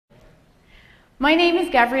My name is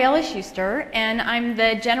Gabriella Schuster, and I'm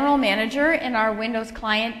the general manager in our Windows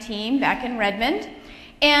client team back in Redmond.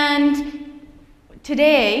 And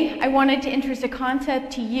today, I wanted to introduce a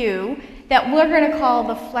concept to you that we're going to call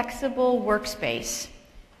the flexible workspace.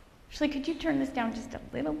 Actually, could you turn this down just a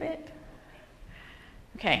little bit?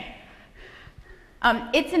 Okay.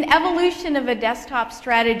 It's an evolution of a desktop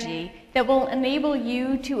strategy that will enable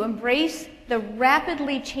you to embrace the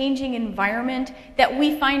rapidly changing environment that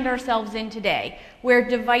we find ourselves in today, where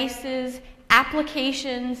devices,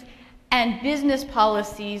 applications, and business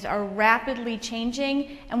policies are rapidly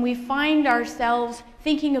changing, and we find ourselves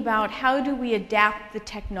thinking about how do we adapt the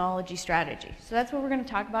technology strategy. So that's what we're going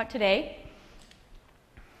to talk about today.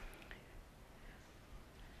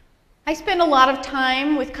 I spend a lot of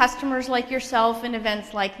time with customers like yourself in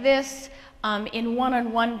events like this, in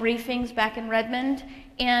one-on-one briefings back in Redmond,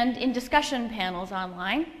 and in discussion panels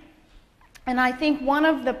online. And I think one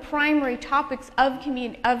of the primary topics of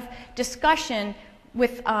discussion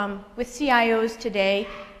with CIOs today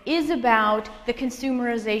is about the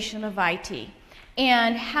consumerization of IT.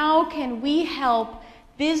 And how can we help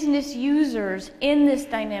business users in this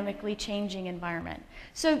dynamically changing environment?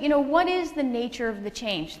 So, what is the nature of the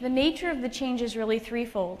change? The nature of the change is really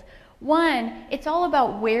threefold. One, it's all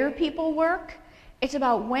about where people work, it's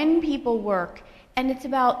about when people work, and it's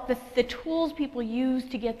about the tools people use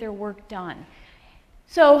to get their work done.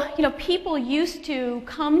 So, people used to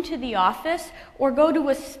come to the office or go to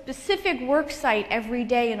a specific work site every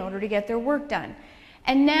day in order to get their work done.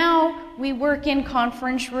 And now we work in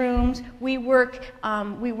conference rooms, we work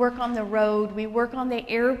on the road, we work on the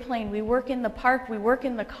airplane, we work in the park, we work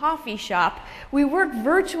in the coffee shop, we work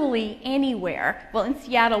virtually anywhere. Well, in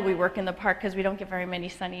Seattle we work in the park because we don't get very many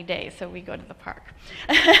sunny days, so we go to the park.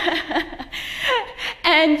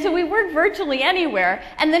 And so we work virtually anywhere,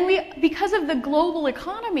 and then because of the global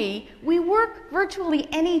economy, we work virtually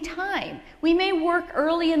any time. We may work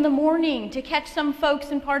early in the morning to catch some folks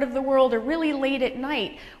in part of the world, or really late at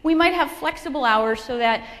night. We might have flexible hours so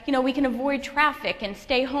that we can avoid traffic and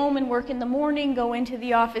stay home and work in the morning, go into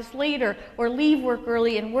the office later, or leave work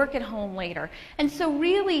early and work at home later. And so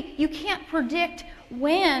really, you can't predict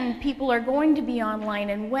when people are going to be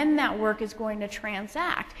online and when that work is going to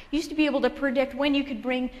transact. You used to be able to predict when you could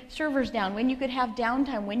bring servers down, when you could have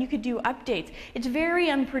downtime, when you could do updates. It's very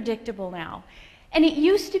unpredictable now. And it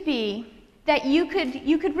used to be that you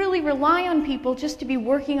could really rely on people just to be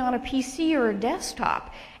working on a PC or a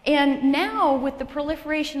desktop. And now, with the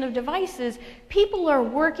proliferation of devices, people are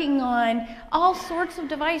working on all sorts of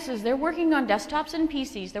devices. They're working on desktops and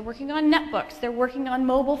PCs. They're working on netbooks. They're working on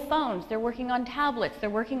mobile phones. They're working on tablets. They're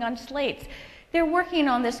working on slates. They're working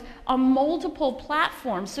on this on multiple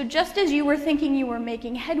platforms. So just as you were thinking you were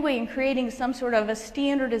making headway in creating some sort of a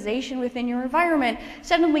standardization within your environment,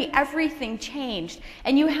 suddenly everything changed,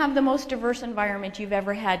 and you have the most diverse environment you've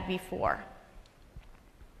ever had before.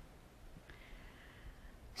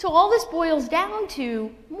 So all this boils down to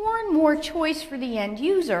more and more choice for the end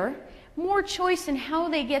user, more choice in how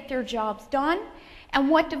they get their jobs done, and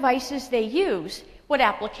what devices they use, what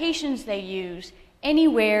applications they use,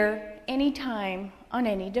 anywhere, anytime, on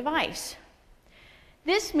any device.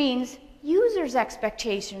 This means users'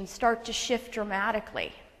 expectations start to shift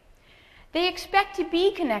dramatically. They expect to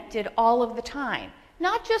be connected all of the time,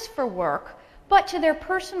 not just for work, but to their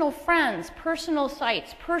personal friends, personal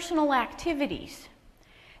sites, personal activities.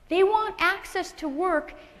 They want access to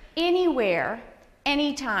work anywhere,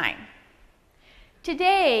 anytime.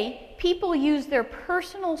 Today, people use their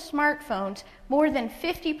personal smartphones more than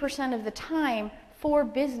 50% of the time for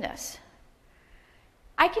business.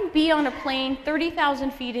 I can be on a plane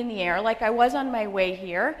 30,000 feet in the air, like I was on my way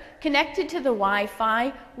here, connected to the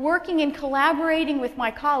Wi-Fi, working and collaborating with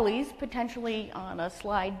my colleagues, potentially on a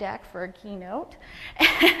slide deck for a keynote.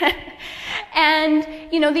 And,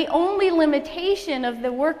 the only limitation of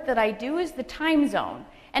the work that I do is the time zone.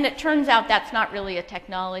 And it turns out that's not really a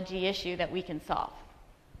technology issue that we can solve,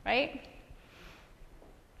 right?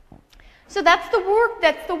 So that's the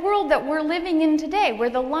world that we're living in today, where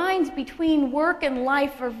the lines between work and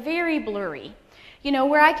life are very blurry.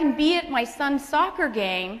 Where I can be at my son's soccer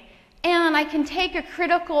game and I can take a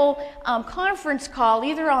critical conference call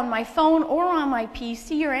either on my phone or on my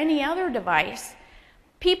PC or any other device.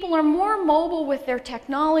 People are more mobile with their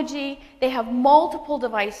technology. They have multiple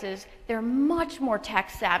devices. They're much more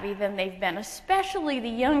tech savvy than they've been, especially the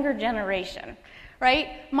younger generation.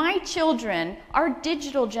 Right? My children, our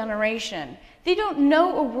digital generation, they don't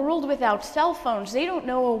know a world without cell phones. They don't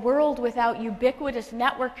know a world without ubiquitous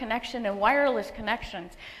network connection and wireless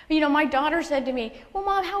connections. My daughter said to me, "Well,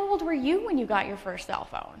 Mom, how old were you when you got your first cell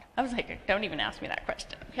phone?" I was like, "Don't even ask me that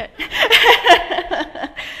question." Okay.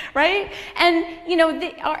 right? And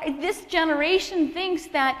this generation thinks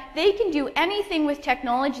that they can do anything with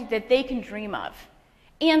technology that they can dream of.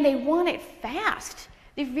 And they want it fast.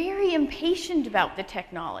 They're very impatient about the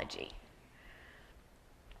technology.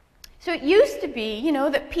 So it used to be,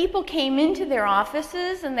 that people came into their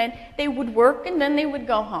offices and then they would work and then they would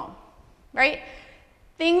go home, right?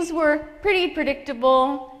 Things were pretty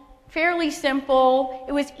predictable, fairly simple.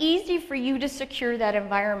 It was easy for you to secure that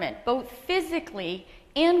environment, both physically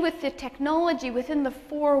and with the technology within the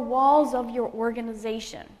four walls of your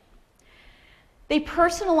organization. They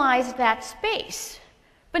personalized that space.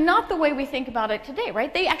 But not the way we think about it today,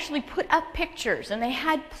 right? They actually put up pictures, and they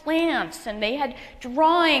had plants, and they had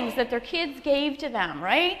drawings that their kids gave to them,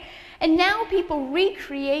 right? And now people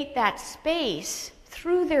recreate that space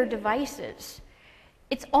through their devices.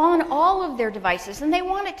 It's on all of their devices, and they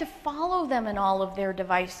want it to follow them in all of their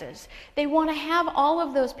devices. They want to have all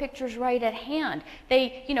of those pictures right at hand.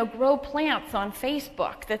 They, grow plants on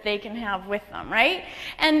Facebook that they can have with them, right?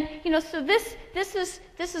 And, so this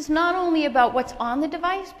is not only about what's on the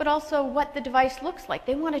device, but also what the device looks like.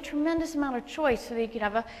 They want a tremendous amount of choice, so they could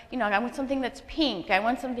have I want something that's pink, I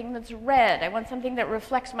want something that's red, I want something that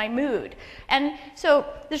reflects my mood. And so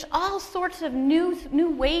there's all sorts of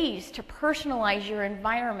new ways to personalize your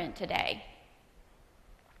environment today.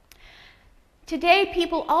 Today,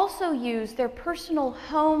 people also use their personal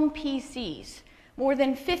home PCs more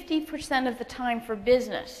than 50% of the time for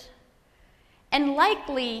business. And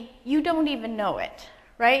likely, you don't even know it,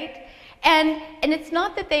 right? And it's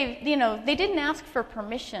not that they didn't ask for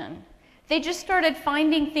permission. They just started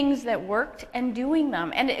finding things that worked and doing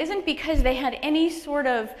them. And it isn't because they had any sort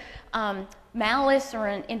of malice or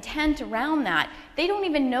an intent around that. They don't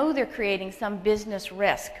even know they're creating some business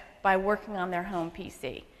risk by working on their home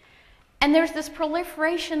PC. And there's this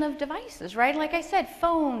proliferation of devices, right? Like I said,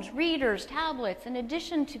 phones, readers, tablets, in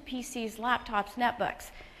addition to PCs, laptops,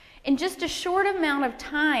 netbooks. In just a short amount of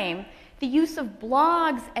time, the use of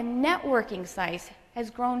blogs and networking sites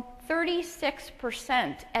has grown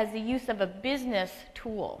 36% as the use of a business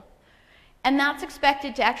tool. And that's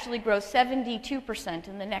expected to actually grow 72%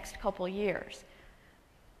 in the next couple years.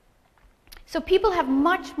 So people have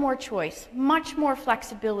much more choice, much more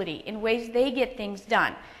flexibility in ways they get things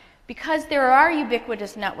done. Because there are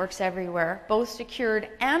ubiquitous networks everywhere, both secured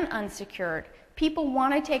and unsecured, people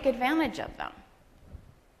want to take advantage of them.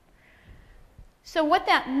 So what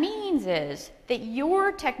that means is that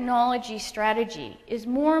your technology strategy is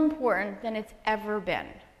more important than it's ever been.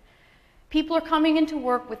 People are coming into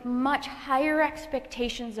work with much higher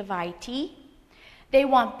expectations of IT. They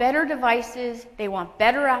want better devices, they want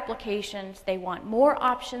better applications, they want more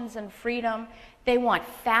options and freedom, they want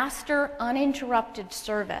faster, uninterrupted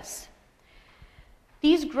service.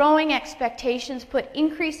 These growing expectations put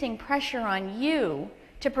increasing pressure on you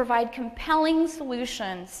to provide compelling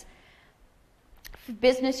solutions for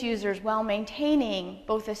business users while maintaining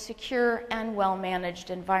both a secure and well-managed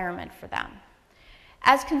environment for them.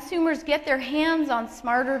 As consumers get their hands on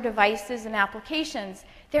smarter devices and applications,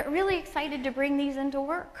 they're really excited to bring these into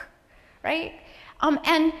work, right?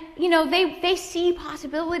 They see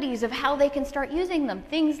possibilities of how they can start using them.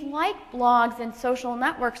 Things like blogs and social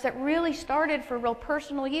networks that really started for real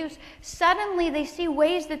personal use. Suddenly they see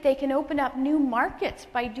ways that they can open up new markets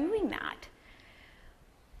by doing that.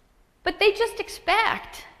 But they just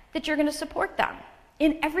expect that you're going to support them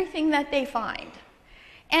in everything that they find.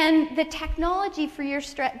 And the technology for your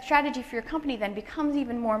strategy for your company then becomes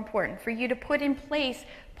even more important for you to put in place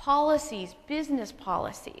policies, business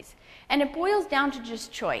policies. And it boils down to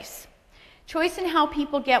just choice. Choice in how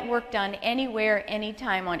people get work done anywhere,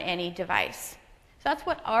 anytime, on any device. So that's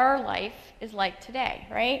what our life is like today,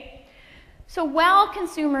 right? So while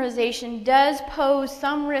consumerization does pose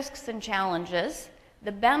some risks and challenges,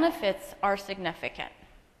 the benefits are significant.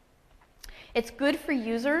 It's good for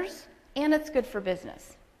users, and it's good for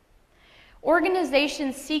business.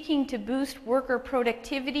 Organizations seeking to boost worker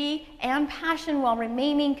productivity and passion while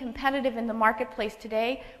remaining competitive in the marketplace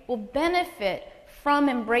today will benefit from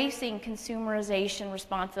embracing consumerization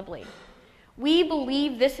responsibly. We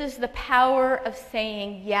believe this is the power of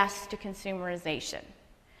saying yes to consumerization.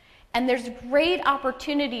 And there's great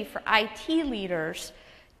opportunity for IT leaders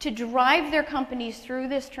to drive their companies through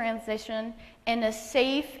this transition in a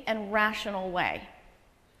safe and rational way.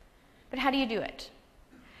 But how do you do it?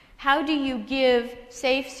 How do you give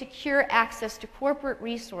safe, secure access to corporate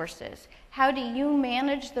resources? How do you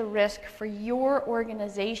manage the risk for your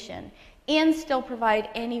organization and still provide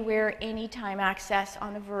anywhere, anytime access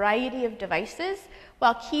on a variety of devices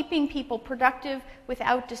while keeping people productive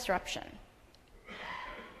without disruption?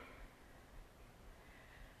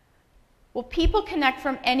 Well, people connect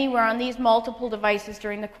from anywhere on these multiple devices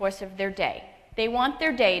during the course of their day. They want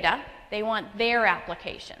their data, they want their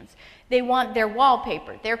applications, they want their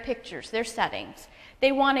wallpaper, their pictures, their settings.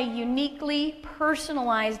 They want a uniquely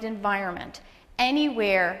personalized environment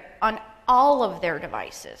anywhere on all of their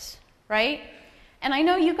devices, right? And I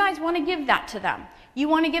know you guys want to give that to them. You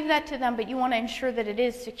want to give that to them, but you want to ensure that it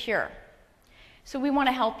is secure. So we want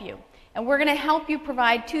to help you. And we're going to help you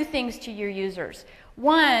provide two things to your users.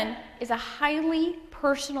 One is a highly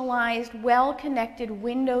personalized, well-connected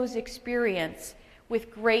Windows experience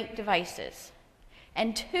with great devices.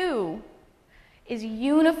 And two is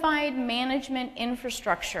unified management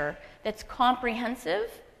infrastructure that's comprehensive,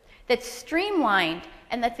 that's streamlined,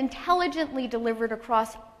 and that's intelligently delivered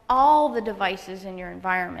across all the devices in your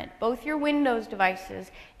environment, both your Windows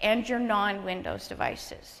devices and your non-Windows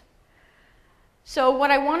devices. So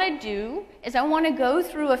what I want to do is I want to go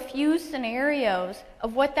through a few scenarios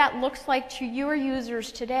of what that looks like to your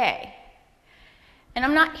users today. And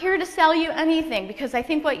I'm not here to sell you anything, because I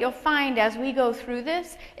think what you'll find as we go through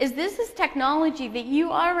this is technology that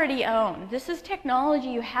you already own. This is technology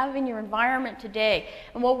you have in your environment today.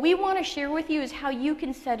 And what we want to share with you is how you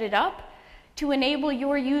can set it up to enable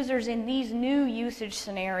your users in these new usage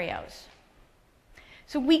scenarios.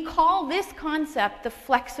 So we call this concept the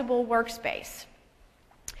flexible workspace.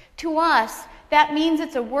 To us, that means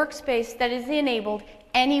it's a workspace that is enabled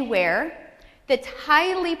anywhere, that's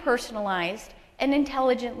highly personalized and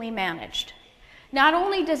intelligently managed. Not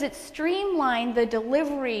only does it streamline the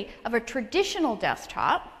delivery of a traditional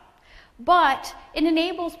desktop, but it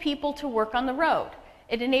enables people to work on the road.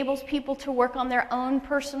 It enables people to work on their own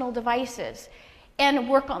personal devices and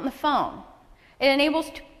work on the phone. It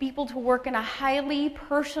enables people to work in a highly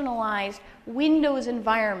personalized Windows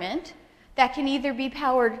environment that can either be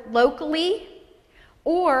powered locally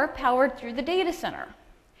or powered through the data center.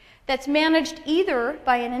 That's managed either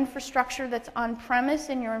by an infrastructure that's on-premise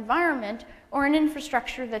in your environment or an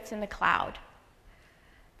infrastructure that's in the cloud.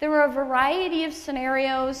 There are a variety of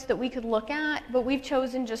scenarios that we could look at, but we've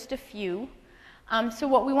chosen just a few. So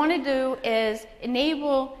what we want to do is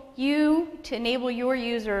enable you to enable your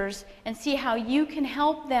users and see how you can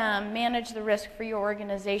help them manage the risk for your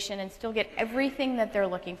organization and still get everything that they're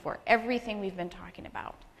looking for, everything we've been talking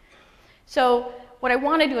about. So what I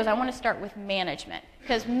want to do is I want to start with management,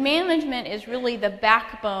 because management is really the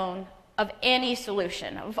backbone of any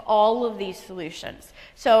solution, of all of these solutions.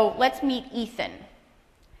 So let's meet Ethan.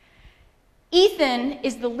 Ethan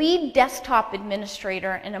is the lead desktop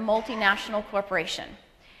administrator in a multinational corporation.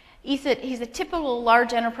 He's a typical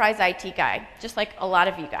large enterprise IT guy, just like a lot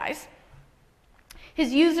of you guys.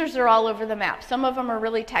 His users are all over the map. Some of them are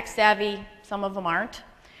really tech savvy, some of them aren't.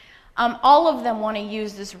 All of them want to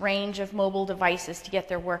use this range of mobile devices to get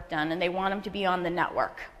their work done, and they want them to be on the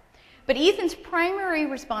network. But Ethan's primary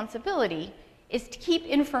responsibility is to keep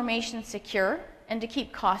information secure and to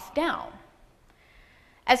keep costs down.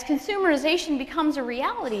 As consumerization becomes a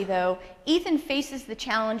reality, though, Ethan faces the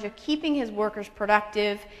challenge of keeping his workers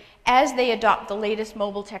productive as they adopt the latest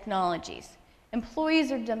mobile technologies.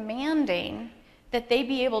 Employees are demanding that they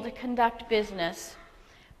be able to conduct business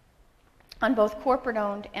on both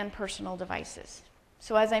corporate-owned and personal devices.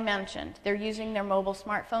 So as I mentioned, they're using their mobile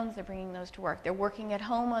smartphones, they're bringing those to work. They're working at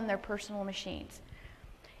home on their personal machines.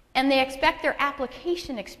 And they expect their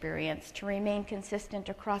application experience to remain consistent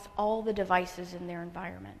across all the devices in their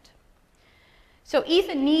environment. So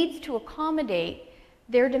Ethan needs to accommodate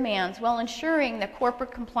their demands while ensuring that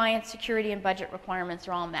corporate compliance, security, and budget requirements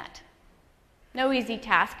are all met. No easy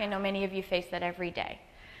task. I know many of you face that every day.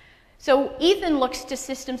 So Ethan looks to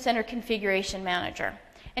System Center Configuration Manager.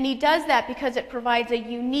 And he does that because it provides a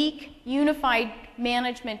unique, unified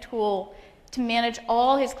management tool to manage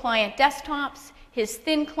all his client desktops, his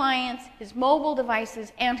thin clients, his mobile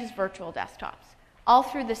devices, and his virtual desktops, all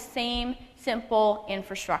through the same simple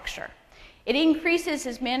infrastructure. It increases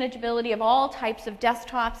his manageability of all types of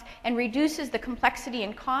desktops and reduces the complexity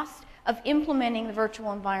and cost of implementing the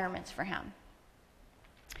virtual environments for him.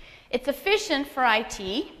 It's efficient for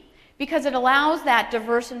IT because it allows that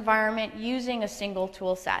diverse environment using a single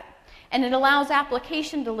tool set. And it allows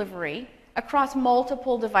application delivery across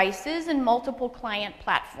multiple devices and multiple client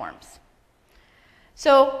platforms.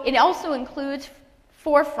 So it also includes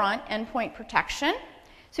forefront endpoint protection,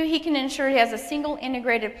 so he can ensure he has a single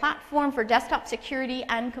integrated platform for desktop security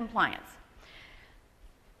and compliance.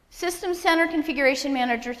 System Center Configuration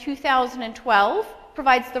Manager 2012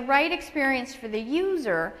 provides the right experience for the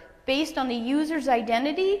user based on the user's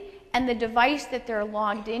identity and the device that they're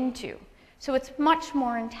logged into. So it's much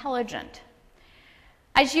more intelligent.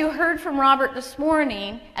 As you heard from Robert this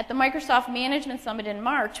morning, at the Microsoft Management Summit in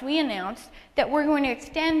March, we announced that we're going to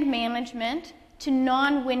extend management to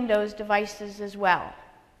non-Windows devices as well.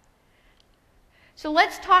 So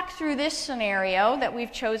let's talk through this scenario that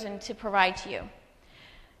we've chosen to provide to you.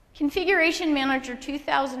 Configuration Manager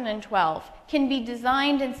 2012 can be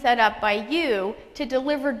designed and set up by you to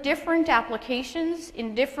deliver different applications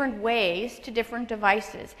in different ways to different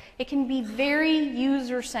devices. It can be very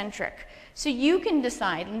user-centric. So you can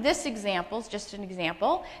decide, and this example is just an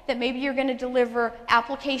example, that maybe you're going to deliver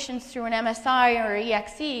applications through an MSI or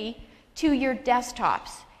EXE to your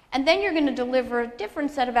desktops. And then you're going to deliver a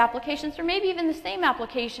different set of applications, or maybe even the same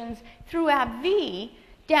applications, through AppV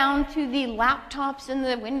down to the laptops and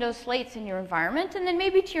the Windows slates in your environment, and then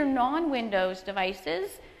maybe to your non-Windows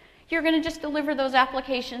devices, you're going to just deliver those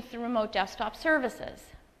applications through remote desktop services.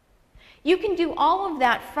 You can do all of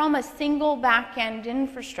that from a single back-end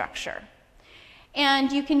infrastructure.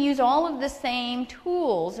 And you can use all of the same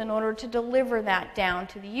tools in order to deliver that down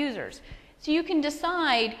to the users. So you can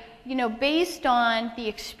decide, based on the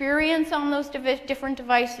experience on those different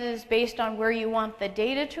devices, based on where you want the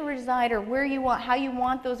data to reside, or how you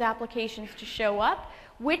want those applications to show up,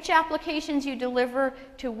 which applications you deliver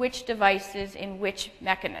to which devices in which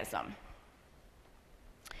mechanism.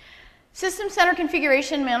 System Center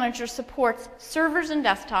Configuration Manager supports servers and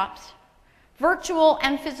desktops, virtual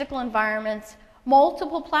and physical environments,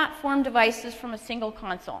 multiple platform devices from a single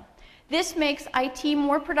console. This makes IT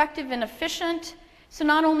more productive and efficient, so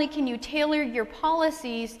not only can you tailor your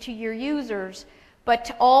policies to your users,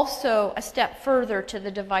 but also a step further to the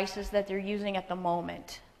devices that they're using at the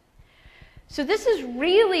moment. So this is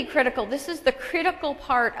really critical. This is the critical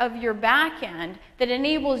part of your back end that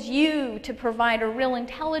enables you to provide a real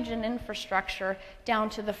intelligent infrastructure down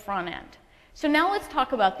to the front end. So now let's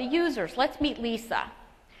talk about the users. Let's meet Lisa.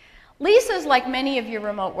 Lisa is like many of your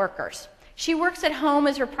remote workers. She works at home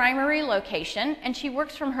as her primary location, and she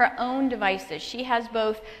works from her own devices. She has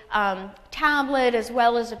both tablet as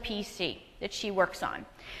well as a PC that she works on.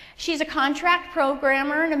 She's a contract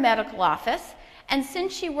programmer in a medical office, and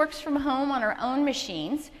since she works from home on her own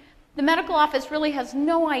machines, the medical office really has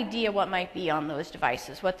no idea what might be on those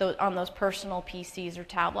devices, on those personal PCs or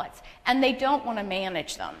tablets, and they don't want to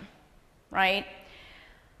manage them, right?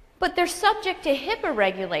 But they're subject to HIPAA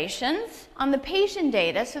regulations on the patient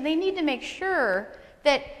data, so they need to make sure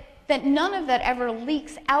that none of that ever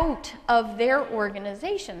leaks out of their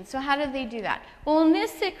organization. So how do they do that? Well, in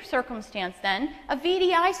this circumstance then, a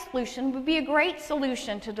VDI solution would be a great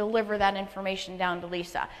solution to deliver that information down to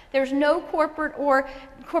Lisa. There's no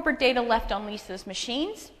corporate data left on Lisa's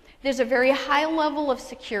machines. There's a very high level of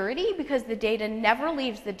security because the data never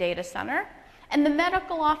leaves the data center. And the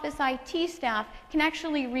medical office IT staff can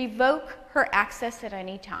actually revoke her access at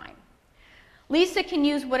any time. Lisa can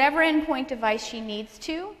use whatever endpoint device she needs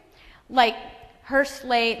to, like her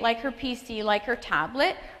slate, like her PC, like her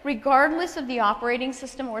tablet, regardless of the operating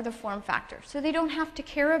system or the form factor. So they don't have to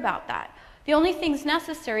care about that. The only things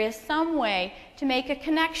necessary is some way to make a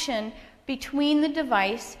connection between the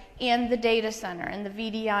device and the data center and the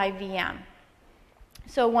VDI VM.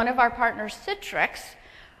 So one of our partners, Citrix,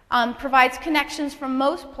 provides connections from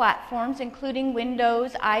most platforms, including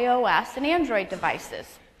Windows, iOS, and Android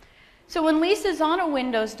devices. So when Lisa's on a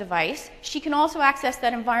Windows device, she can also access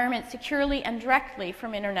that environment securely and directly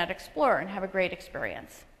from Internet Explorer and have a great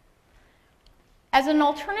experience. As an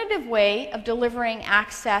alternative way of delivering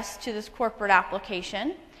access to this corporate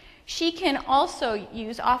application, she can also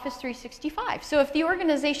use Office 365. So if the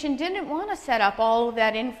organization didn't want to set up all of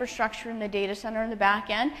that infrastructure in the data center in the back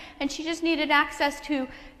end, and she just needed access to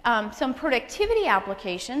some productivity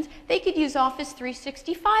applications, they could use Office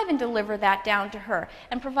 365 and deliver that down to her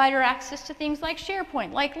and provide her access to things like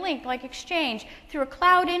SharePoint, like Lync, like Exchange through a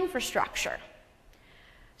cloud infrastructure.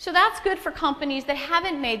 So that's good for companies that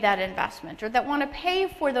haven't made that investment or that want to pay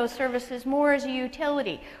for those services more as a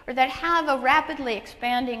utility or that have a rapidly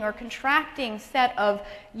expanding or contracting set of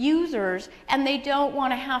users and they don't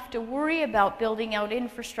want to have to worry about building out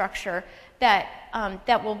infrastructure that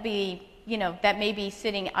will be, that may be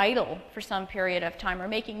sitting idle for some period of time or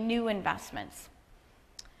making new investments.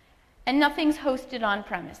 And nothing's hosted on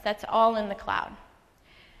premise. That's all in the cloud.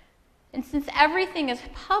 And since everything is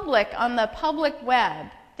public on the public web,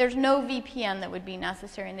 there's no VPN that would be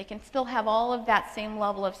necessary, and they can still have all of that same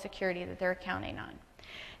level of security that they're counting on.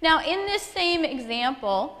 Now, in this same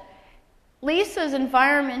example, Lisa's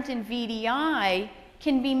environment in VDI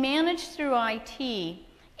can be managed through IT,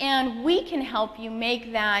 And we can help you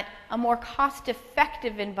make that a more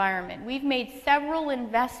cost-effective environment. We've made several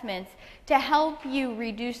investments to help you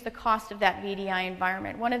reduce the cost of that VDI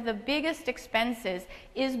environment. One of the biggest expenses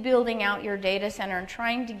is building out your data center and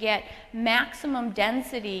trying to get maximum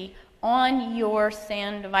density on your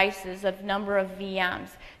SAN devices of number of VMs.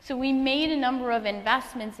 So we made a number of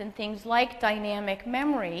investments in things like dynamic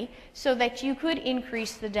memory so that you could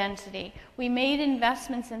increase the density. We made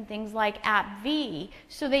investments in things like AppV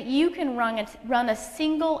so that you can run a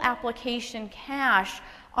single application cache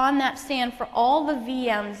on that SAN for all the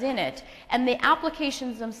VMs in it, and the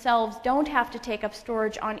applications themselves don't have to take up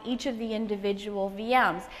storage on each of the individual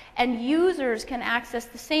VMs. And users can access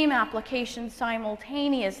the same application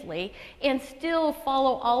simultaneously and still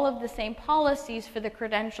follow all of the same policies for the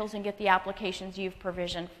credentials and get the applications you've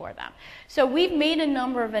provisioned for them. So we've made a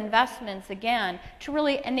number of investments, again, to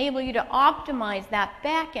really enable you to optimize that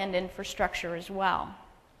back-end infrastructure as well.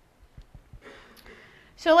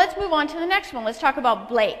 So let's move on to the next one. Let's talk about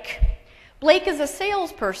Blake. Blake is a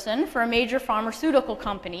salesperson for a major pharmaceutical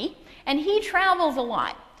company, and he travels a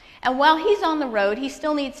lot. And while he's on the road, he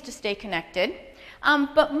still needs to stay connected.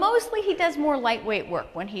 But mostly he does more lightweight work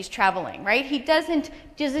when he's traveling, right? He doesn't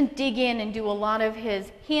dig in and do a lot of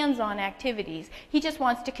his hands-on activities. He just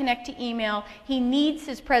wants to connect to email. He needs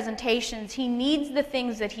his presentations. He needs the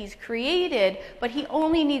things that he's created, but he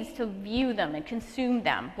only needs to view them and consume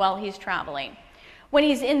them while he's traveling. When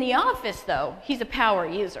he's in the office, though, he's a power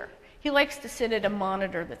user. He likes to sit at a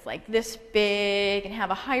monitor that's like this big and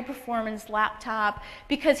have a high-performance laptop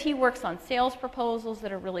because he works on sales proposals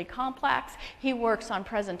that are really complex. He works on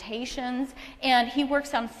presentations, and he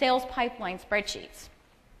works on sales pipeline spreadsheets.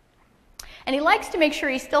 And he likes to make sure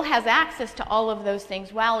he still has access to all of those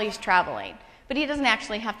things while he's traveling, but he doesn't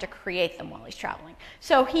actually have to create them while he's traveling.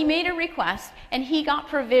 So he made a request, and he got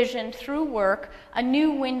provisioned through work a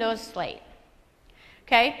new Windows slate.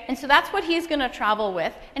 Okay, and so that's what he's going to travel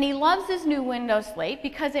with, and he loves his new Windows slate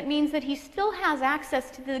because it means that he still has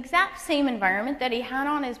access to the exact same environment that he had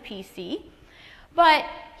on his PC, but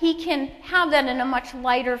he can have that in a much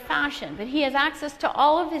lighter fashion. But he has access to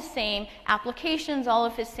all of his same applications, all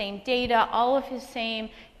of his same data, all of his same,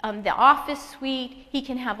 the Office suite. He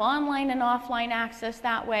can have online and offline access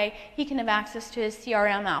that way. He can have access to his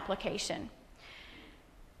CRM application.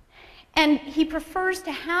 And he prefers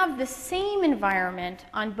to have the same environment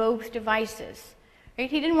on both devices. Right?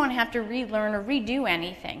 He didn't want to have to relearn or redo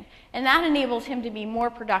anything. And that enables him to be more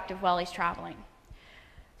productive while he's traveling.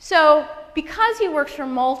 So because he works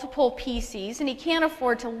from multiple PCs and he can't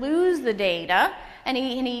afford to lose the data, and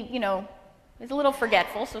he you know, is a little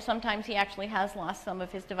forgetful, so sometimes he actually has lost some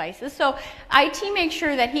of his devices. So IT makes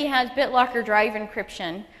sure that he has BitLocker drive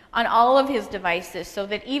encryption on all of his devices so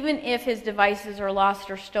that even if his devices are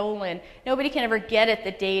lost or stolen, nobody can ever get at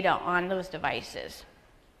the data on those devices.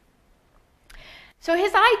 So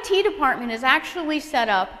his IT department has actually set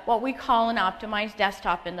up what we call an optimized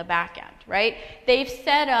desktop in the back end, right? They've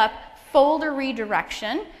set up folder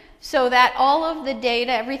redirection so that all of the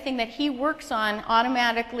data, everything that he works on,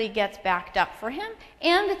 automatically gets backed up for him,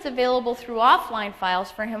 and it's available through offline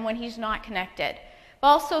files for him when he's not connected.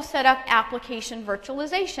 Also set up application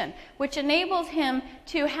virtualization, which enables him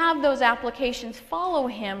to have those applications follow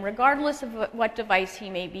him regardless of what device he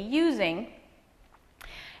may be using,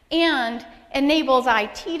 and enables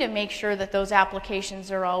IT to make sure that those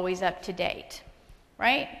applications are always up to date,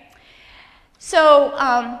 right? So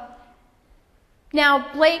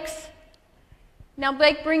now Blake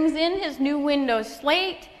brings in his new Windows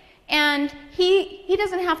slate, and he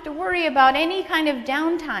doesn't have to worry about any kind of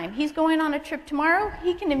downtime. He's going on a trip tomorrow.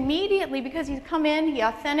 He can immediately, because he's come in, he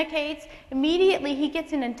authenticates, immediately he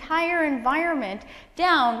gets an entire environment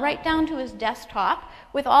down, right down to his desktop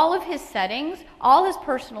with all of his settings, all his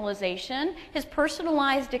personalization, his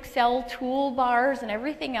personalized Excel toolbars and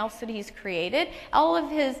everything else that he's created. All of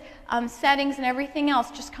his settings and everything else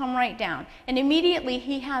just come right down. And immediately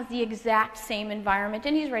he has the exact same environment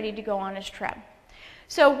and he's ready to go on his trip.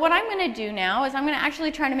 So what I'm going to do now is I'm going to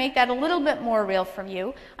actually try to make that a little bit more real for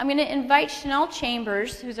you. I'm going to invite Chanel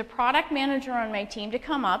Chambers, who's a product manager on my team, to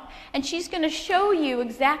come up, and she's going to show you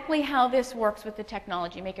exactly how this works with the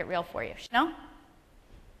technology, make it real for you. Chanel?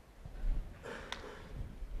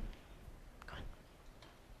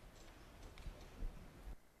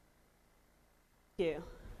 Thank you,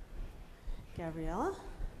 Gabriella.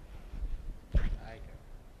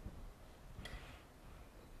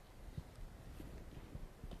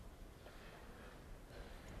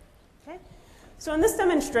 So in this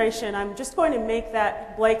demonstration, I'm just going to make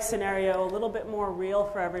that Blake scenario a little bit more real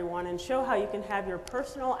for everyone and show how you can have your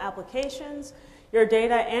personal applications, your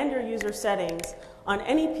data and your user settings on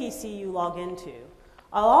any PC you log into.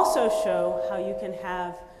 I'll also show how you can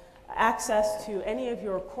have access to any of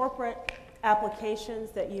your corporate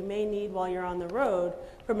applications that you may need while you're on the road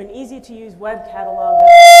from an easy-to-use web catalog.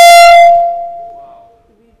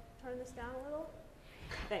 Did we turn this down a little?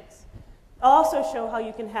 Thanks. I'll also show how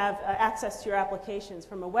you can have access to your applications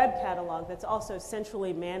from a web catalog that's also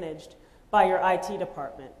centrally managed by your IT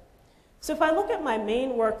department. So if I look at my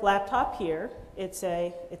main work laptop here, it's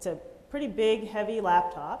a pretty big, heavy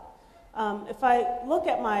laptop. If I look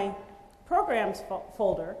at my programs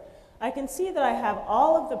folder, I can see that I have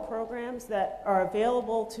all of the programs that are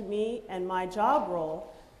available to me and my job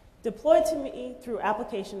role deployed to me through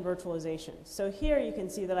application virtualization. So here you can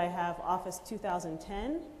see that I have Office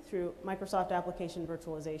 2010 through Microsoft Application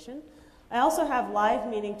Virtualization. I also have Live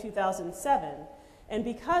Meeting 2007. And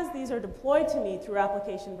because these are deployed to me through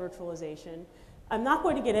application virtualization, I'm not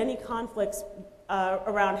going to get any conflicts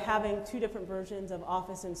around having two different versions of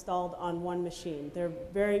Office installed on one machine. They're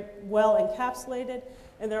very well encapsulated,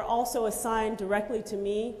 and they're also assigned directly to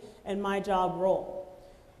me and my job role.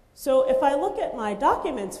 So if I look at my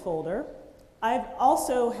Documents folder, I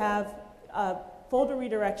also have folder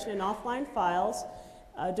redirection and offline files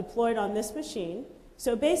deployed on this machine.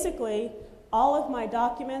 So basically, all of my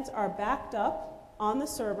documents are backed up on the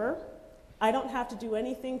server. I don't have to do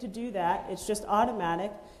anything to do that. It's just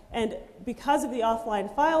automatic. And because of the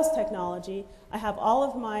offline files technology, I have all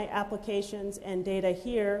of my applications and data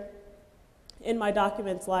here in my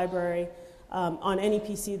documents library on any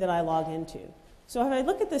PC that I log into. So if I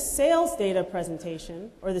look at the sales data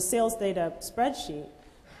presentation, or the sales data spreadsheet,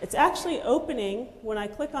 it's actually opening, when I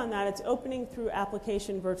click on that, it's opening through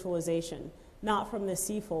application virtualization, not from the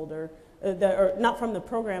C folder, or not from the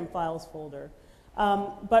program files folder.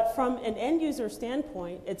 But from an end user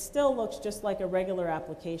standpoint, it still looks just like a regular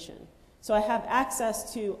application. So I have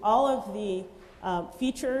access to all of the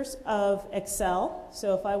features of Excel.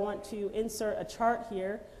 So if I want to insert a chart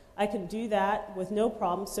here, I can do that with no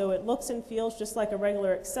problem. So it looks and feels just like a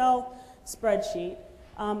regular Excel spreadsheet.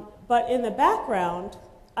 But in the background,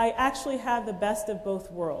 I actually have the best of both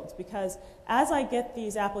worlds, because as I get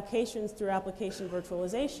these applications through application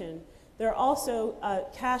virtualization, they're also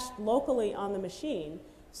cached locally on the machine.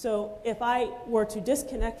 So if I were to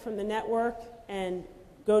disconnect from the network and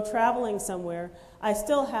go traveling somewhere, I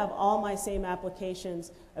still have all my same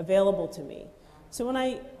applications available to me. So when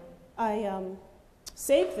I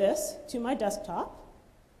save this to my desktop,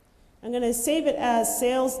 I'm going to save it as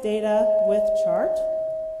sales data with chart,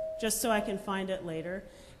 just so I can find it later.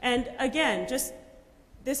 And again,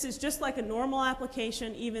 this is just like a normal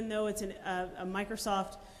application, even though it's a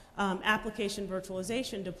Microsoft application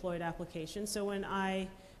virtualization deployed application. So when I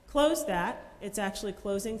close that, it's actually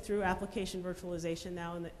closing through application virtualization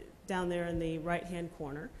now down there in the right-hand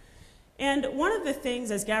corner. And one of the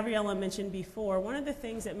things, as Gabriella mentioned before, one of the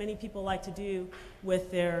things that many people like to do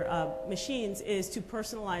with their machines is to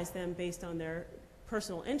personalize them based on their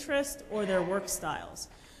personal interest or their work styles.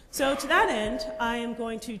 So to that end, I am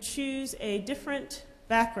going to choose a different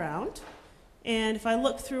background. And if I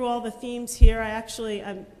look through all the themes here,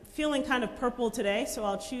 I'm feeling kind of purple today, so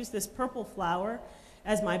I'll choose this purple flower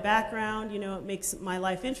as my background. You know, it makes my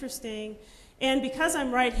life interesting. And because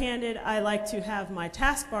I'm right-handed, I like to have my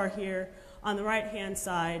taskbar here on the right-hand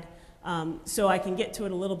side so I can get to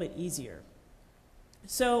it a little bit easier.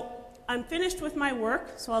 So I'm finished with my work,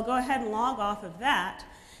 so I'll go ahead and log off of that.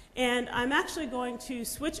 And I'm actually going to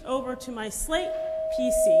switch over to my Slate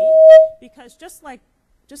PC, because just like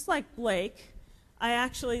Blake, I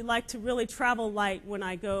actually like to really travel light when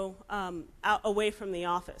I go out away from the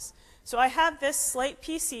office. So I have this Slate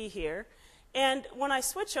PC here, and when I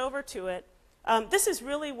switch over to it, this is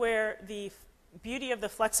really where the beauty of the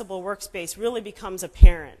flexible workspace really becomes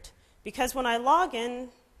apparent. Because when I log in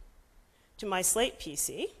to my Slate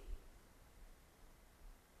PC,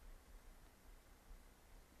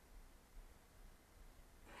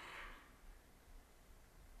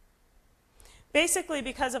 basically,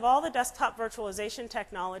 because of all the desktop virtualization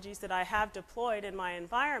technologies that I have deployed in my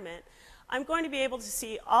environment, I'm going to be able to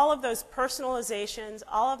see all of those personalizations,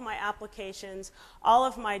 all of my applications, all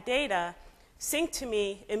of my data sync to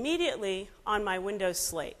me immediately on my Windows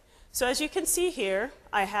Slate. So as you can see here,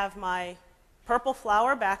 I have my purple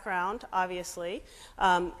flower background, obviously.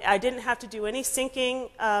 I didn't have to do any syncing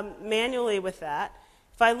manually with that.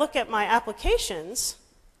 If I look at my applications,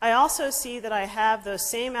 I also see that I have those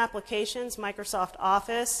same applications, Microsoft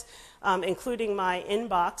Office, including my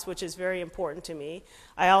inbox, which is very important to me.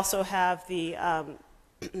 I also have the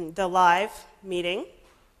live meeting,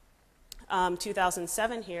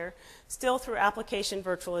 2007 here, still through application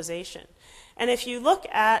virtualization. And if you look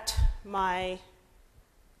at my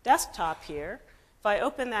desktop here, if I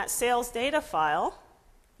open that sales data file,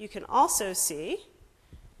 you can also see,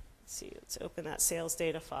 let's open that sales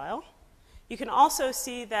data file. You can also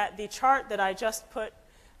see that the chart that I just put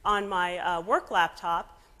on my work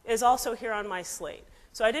laptop is also here on my slate.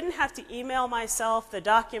 So I didn't have to email myself the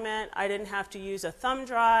document. I didn't have to use a thumb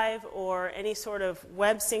drive or any sort of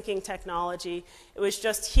web syncing technology. It was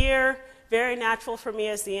just here, very natural for me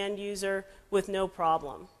as the end user with no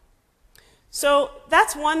problem. So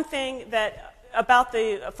that's one thing that about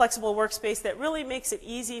the flexible workspace that really makes it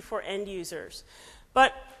easy for end users.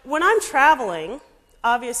 But when I'm traveling,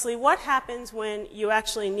 obviously, what happens when you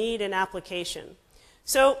actually need an application?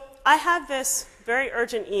 So I have this very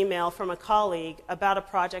urgent email from a colleague about a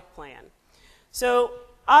project plan. So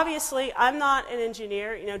obviously, I'm not an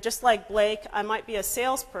engineer. You know, just like Blake, I might be a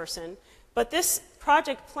salesperson. But this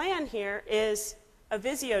project plan here is a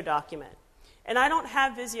Visio document. And I don't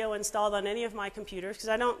have Visio installed on any of my computers because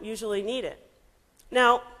I don't usually need it.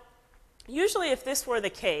 Now, usually if this were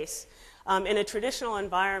the case, in a traditional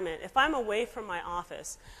environment, if I'm away from my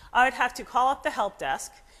office, I would have to call up the help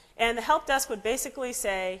desk, and the help desk would basically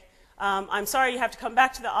say, I'm sorry, you have to come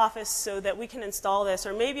back to the office so that we can install this,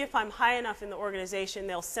 or maybe if I'm high enough in the organization,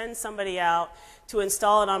 they'll send somebody out to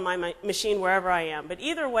install it on my machine wherever I am. But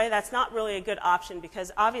either way, that's not really a good option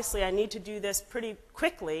because obviously I need to do this pretty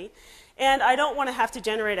quickly, and I don't want to have to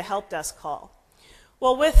generate a help desk call.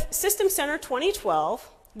 Well, with System Center 2012,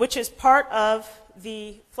 which is part of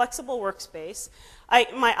the flexible workspace,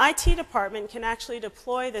 my IT department can actually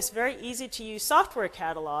deploy this very easy-to-use software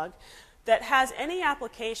catalog that has any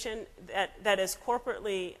application that is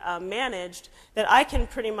corporately managed that I can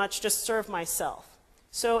pretty much just serve myself.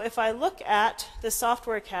 So if I look at the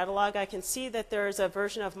software catalog, I can see that there is a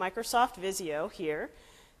version of Microsoft Visio here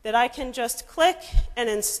that I can just click and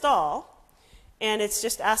install, and it's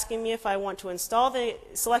just asking me if I want to install the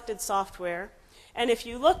selected software. And if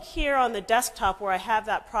you look here on the desktop where I have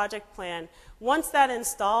that project plan, once that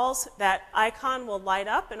installs, that icon will light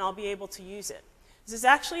up and I'll be able to use it. This is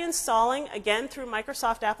actually installing, again, through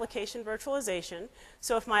Microsoft Application Virtualization.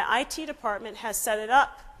 So if my IT department has set it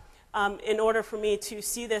up in order for me to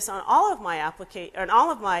see this on all of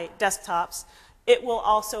my desktops, it will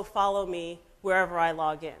also follow me wherever I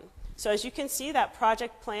log in. So as you can see, that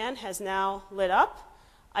project plan has now lit up.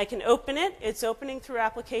 I can open it. It's opening through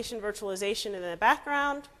Application Virtualization in the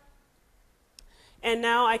background. And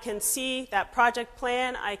now I can see that project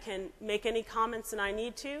plan. I can make any comments that I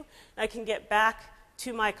need to. I can get back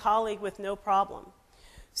to my colleague with no problem.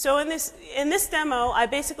 So in this demo, I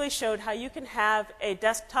basically showed how you can have a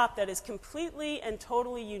desktop that is completely and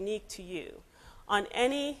totally unique to you on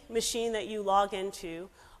any machine that you log into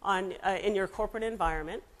in your corporate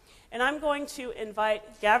environment. And I'm going to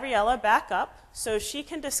invite Gabriella back up so she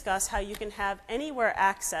can discuss how you can have anywhere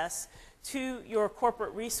access to your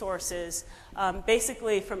corporate resources,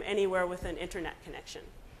 basically from anywhere with an internet connection.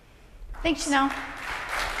 Thanks, Chanel.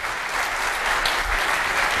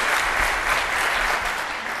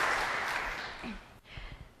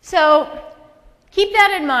 So keep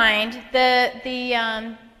that in mind.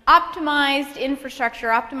 The optimized infrastructure,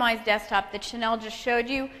 optimized desktop that Chanel just showed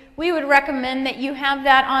you, we would recommend that you have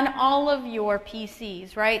that on all of your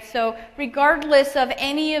PCs, right? So regardless of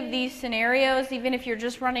any of these scenarios, even if you're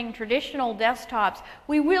just running traditional desktops,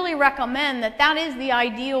 we really recommend that that is the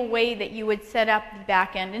ideal way that you would set up the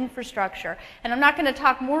back-end infrastructure. And I'm not going to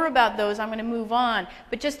talk more about those, I'm going to move on,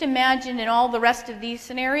 but just imagine in all the rest of these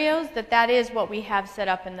scenarios that that is what we have set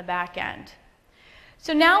up in the back end.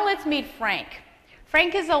 So now let's meet Frank.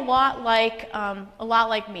 Frank is a lot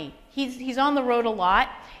like me. He's on the road a lot.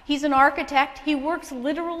 He's an architect. He works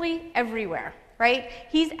literally everywhere, right?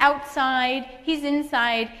 He's outside, he's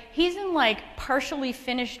inside, he's in like partially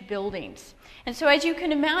finished buildings. And so as you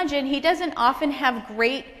can imagine, he doesn't often have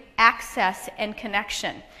great access and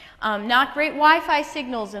connection. Not great Wi-Fi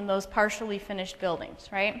signals in those partially finished buildings,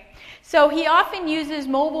 right? So he often uses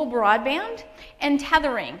mobile broadband and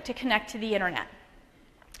tethering to connect to the internet.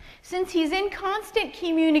 Since he's in constant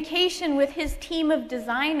communication with his team of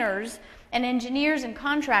designers and engineers and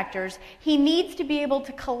contractors, he needs to be able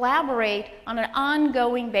to collaborate on an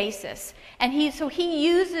ongoing basis. And so he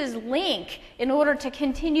uses Link in order to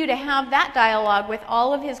continue to have that dialogue with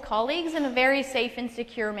all of his colleagues in a very safe and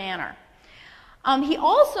secure manner. He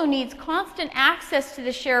also needs constant access to the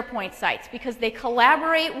SharePoint sites because they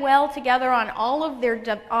collaborate well together on all of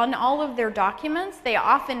their documents. They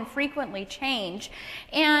often frequently change,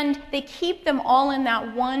 and they keep them all in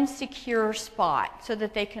that one secure spot so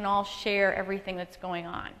that they can all share everything that's going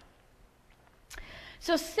on.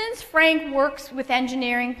 So since Frank works with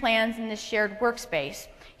engineering plans in this shared workspace,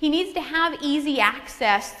 he needs to have easy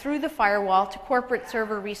access through the firewall to corporate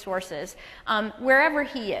server resources wherever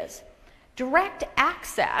he is. Direct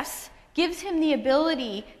access gives him the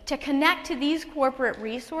ability to connect to these corporate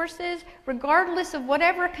resources regardless of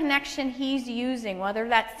whatever connection he's using, whether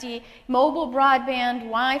that's the mobile broadband,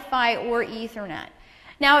 Wi-Fi, or Ethernet.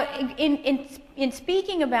 Now, in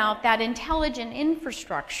speaking about that intelligent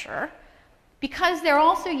infrastructure, because they're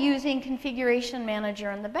also using Configuration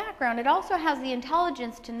Manager in the background, it also has the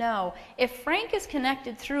intelligence to know if Frank is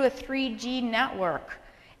connected through a 3G network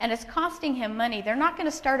and it's costing him money, they're not going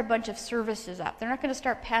to start a bunch of services up. They're not going to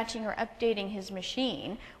start patching or updating his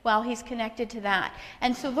machine while he's connected to that.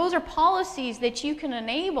 And so those are policies that you can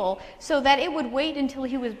enable so that it would wait until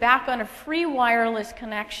he was back on a free wireless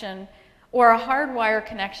connection or a hardwire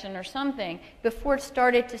connection or something before it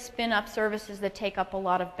started to spin up services that take up a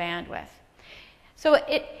lot of bandwidth. So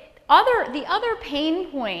the other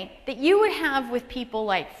pain point that you would have with people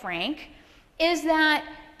like Frank is that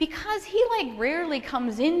because he rarely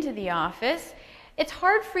comes into the office, it's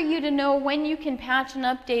hard for you to know when you can patch and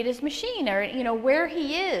update his machine or where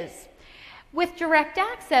he is. With direct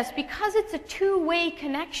access, because it's a two-way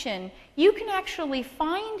connection, you can actually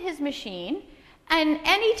find his machine and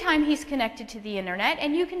anytime he's connected to the internet,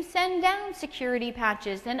 and you can send down security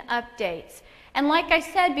patches and updates. And like I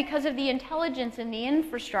said, because of the intelligence in the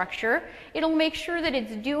infrastructure, it'll make sure that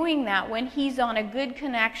it's doing that when he's on a good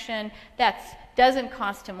connection that doesn't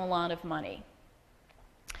cost him a lot of money.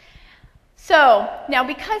 So now,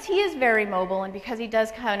 because he is very mobile and because he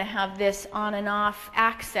does kind of have this on and off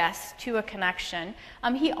access to a connection,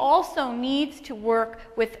 he also needs to work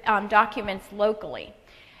with documents locally.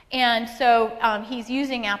 And so he's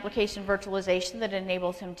using application virtualization that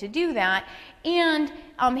enables him to do that. And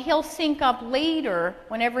he'll sync up later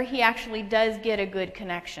whenever he actually does get a good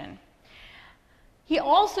connection. He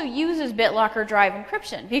also uses BitLocker drive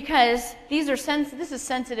encryption because this is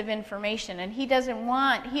sensitive information, and he doesn't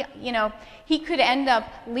want, he could end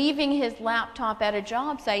up leaving his laptop at a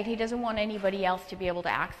job site. He doesn't want anybody else to be able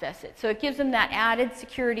to access it. So it gives him that added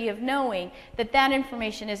security of knowing that that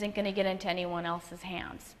information isn't going to get into anyone else's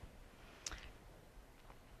hands.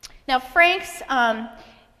 Now, Frank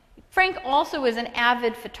also is an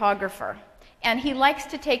avid photographer, and he likes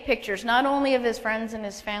to take pictures not only of his friends and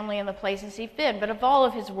his family and the places he's been, but of all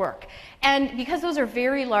of his work. And because those are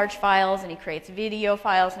very large files, and he creates video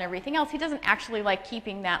files and everything else, he doesn't actually like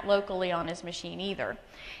keeping that locally on his machine either.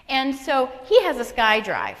 And so he has a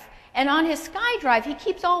SkyDrive, and on his SkyDrive, he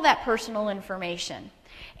keeps all that personal information.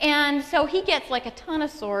 And so he gets like a ton of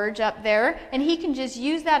storage up there, and he can just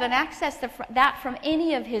use that and access that from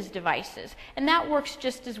any of his devices. And that works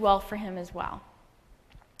just as well for him as well.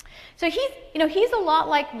 So he's a lot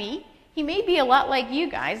like me. He may be a lot like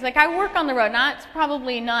you guys. Like, I work on the road. It's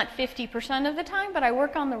probably not 50% of the time, but I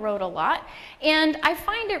work on the road a lot. And I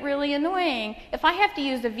find it really annoying if I have to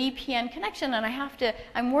use a VPN connection and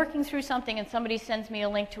I'm working through something and somebody sends me a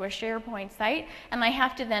link to a SharePoint site, and I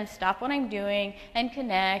have to then stop what I'm doing and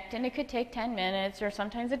connect, and it could take 10 minutes, or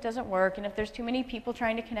sometimes it doesn't work, and if there's too many people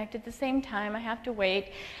trying to connect at the same time, I have to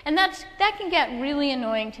wait. And that can get really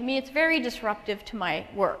annoying to me. It's very disruptive to my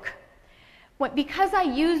work. Because I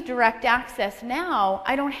use direct access now,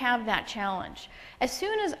 I don't have that challenge. As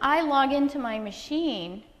soon as I log into my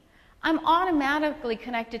machine, I'm automatically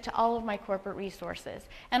connected to all of my corporate resources.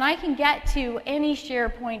 And I can get to any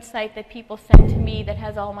SharePoint site that people send to me that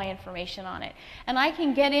has all my information on it. And I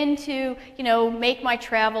can get into, make my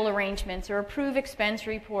travel arrangements or approve expense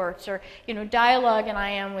reports or, dialogue and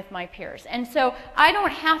IM with my peers. And so I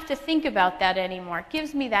don't have to think about that anymore. It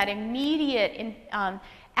gives me that immediate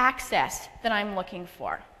access that I'm looking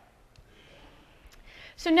for.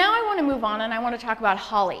 So now I want to move on and I want to talk about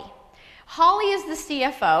Holly. Holly is the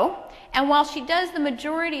CFO, and while she does the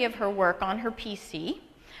majority of her work on her PC,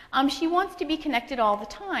 she wants to be connected all the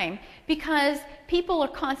time because people are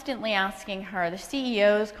constantly asking her. The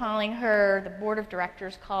CEO is calling her, the board of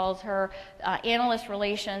directors calls her, analyst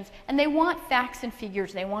relations, and they want facts and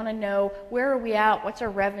figures. They want to know, where are we at? What's our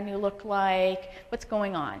revenue look like? What's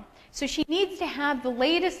going on? So she needs to have the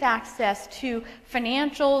latest access to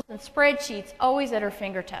financials and spreadsheets always at her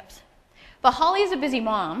fingertips. But Holly is a busy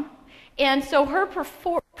mom, and so her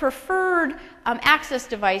preferred access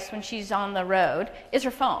device when she's on the road is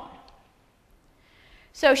her phone.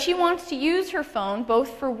 So she wants to use her phone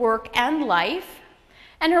both for work and life,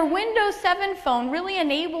 and her Windows 7 phone really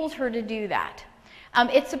enables her to do that.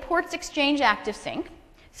 It supports Exchange ActiveSync,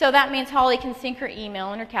 so that means Holly can sync her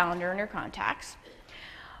email and her calendar and her contacts.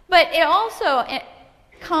 But it also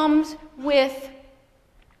comes with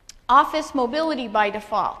Office Mobility by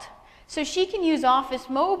default. So she can use Office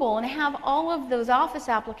Mobile and have all of those Office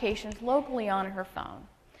applications locally on her phone.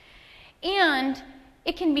 And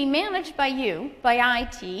it can be managed by you, by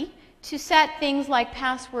IT, to set things like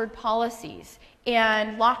password policies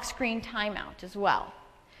and lock screen timeout as well.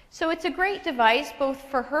 So it's a great device both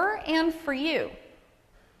for her and for you.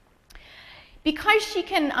 Because she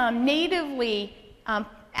can natively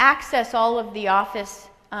access all of the Office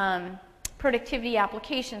productivity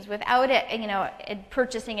applications without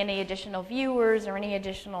purchasing any additional viewers or any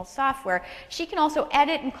additional software, she can also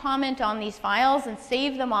edit and comment on these files and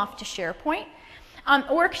save them off to SharePoint.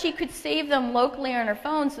 Or she could save them locally on her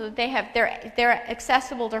phone so that they're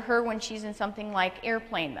accessible to her when she's in something like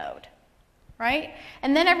airplane mode, right?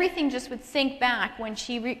 And then everything just would sync back when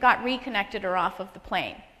she got reconnected or off of the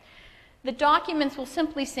plane. The documents will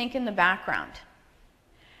simply sync in the background.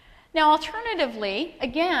 Now, alternatively,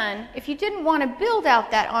 again, if you didn't want to build out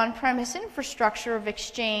that on-premise infrastructure of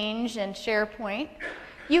Exchange and SharePoint,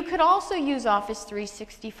 you could also use Office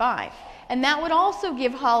 365. And that would also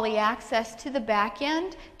give Holly access to the back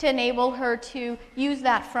end to enable her to use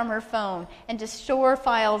that from her phone and to store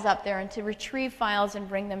files up there and to retrieve files and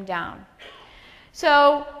bring them down.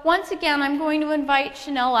 So once again, I'm going to invite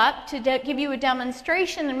Chanel up to give you a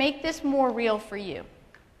demonstration and make this more real for you.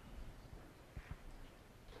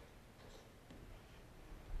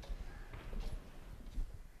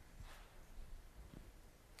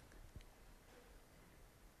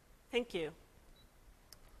 Thank you.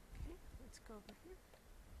 Okay, let's go over here.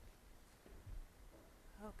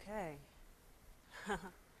 Okay.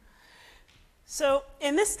 So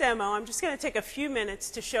in this demo, I'm just going to take a few minutes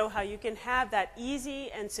to show how you can have that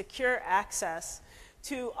easy and secure access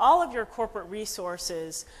to all of your corporate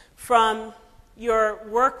resources from your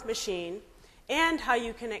work machine, and how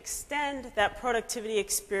you can extend that productivity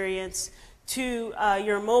experience to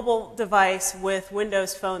your mobile device with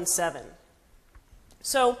Windows Phone 7.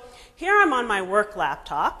 So here I'm on my work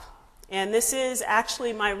laptop, and this is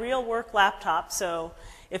actually my real work laptop, so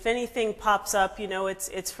if anything pops up, you know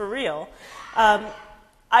it's for real.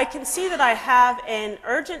 I can see that I have an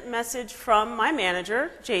urgent message from my manager,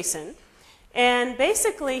 Jason, and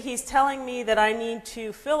basically he's telling me that I need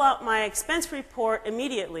to fill out my expense report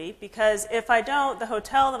immediately, because if I don't, the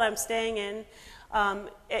hotel that I'm staying in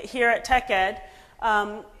here at TechEd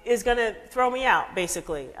is going to throw me out,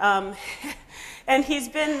 basically. And he's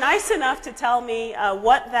been nice enough to tell me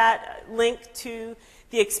what that link to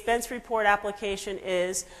the expense report application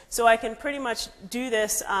is, so I can pretty much do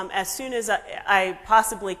this as soon as I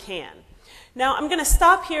possibly can. Now, I'm going to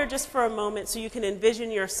stop here just for a moment so you can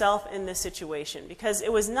envision yourself in this situation, because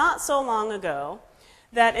it was not so long ago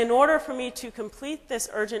that in order for me to complete this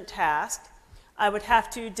urgent task, I would have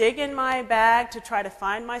to dig in my bag to try to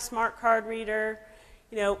find my smart card reader,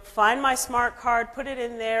 find my smart card, put it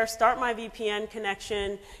in there, start my VPN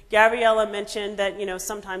connection. Gabriella mentioned that,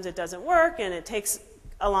 sometimes it doesn't work and it takes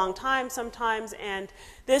a long time sometimes, and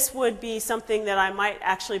this would be something that I might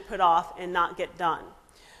actually put off and not get done.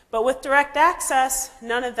 But with direct access,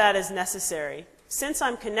 none of that is necessary. Since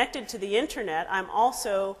I'm connected to the internet, I'm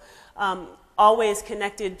also always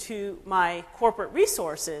connected to my corporate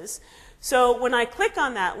resources. So when I click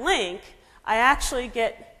on that link, I actually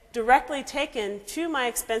get directly taken to my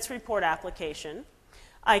expense report application.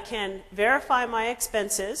 I can verify my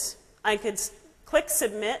expenses. I could click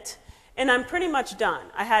submit, and I'm pretty much done.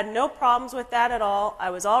 I had no problems with that at all. I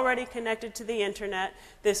was already connected to the internet.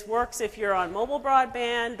 This works if you're on mobile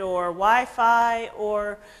broadband or Wi-Fi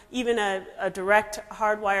or even a direct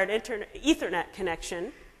hardwired Ethernet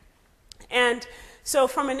connection. And so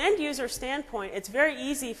from an end user standpoint, it's very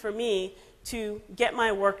easy for me to get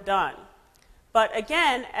my work done. But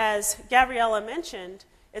again, as Gabriella mentioned,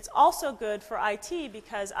 it's also good for IT,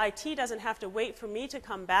 because IT doesn't have to wait for me to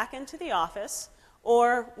come back into the office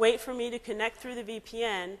or wait for me to connect through the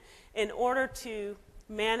VPN in order to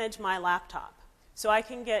manage my laptop. So I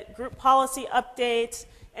can get group policy updates,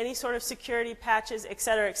 any sort of security patches, et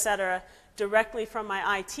cetera, directly from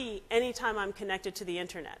my IT anytime I'm connected to the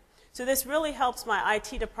internet. So this really helps my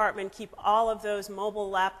IT department keep all of those mobile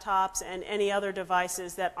laptops and any other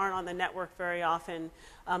devices that aren't on the network very often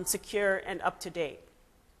secure and up to date.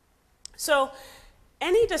 So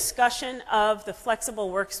any discussion of the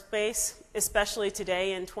flexible workspace, especially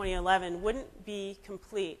today in 2011, wouldn't be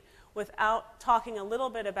complete without talking a little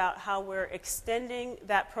bit about how we're extending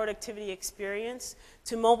that productivity experience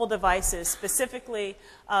to mobile devices, specifically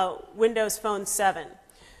Windows Phone 7.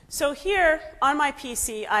 So here on my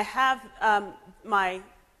PC, I have my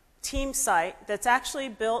team site that's actually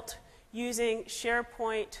built using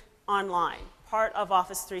SharePoint Online, part of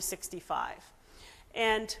Office 365.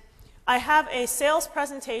 And I have a sales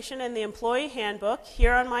presentation in the employee handbook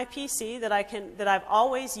here on my PC that I've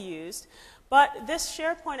always used, but this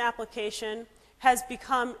SharePoint application has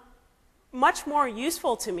become much more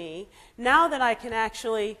useful to me now that I can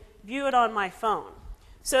actually view it on my phone.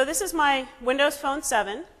 So this is my Windows Phone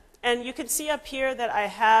 7, and you can see up here that I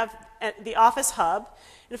have the Office Hub.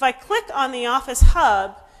 And if I click on the Office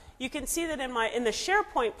Hub, you can see that in the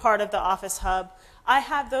SharePoint part of the Office Hub, I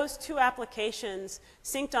have those two applications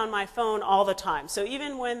synced on my phone all the time. So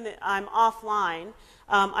even when I'm offline,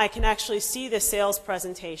 I can actually see the sales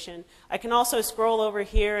presentation. I can also scroll over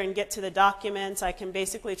here and get to the documents. I can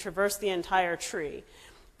basically traverse the entire tree.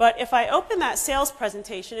 But if I open that sales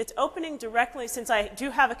presentation, it's opening directly, since I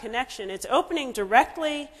do have a connection, it's opening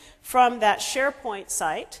directly from that SharePoint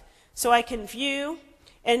site. So I can view,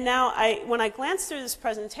 and now when I glance through this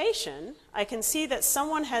presentation, I can see that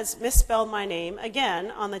someone has misspelled my name, again,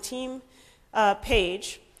 on the team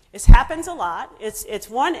page. This happens a lot. It's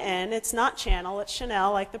one N, it's not Channel, it's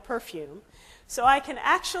Chanel, like the perfume. So I can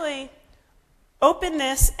actually open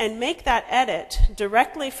this and make that edit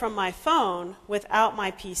directly from my phone without my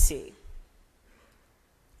PC.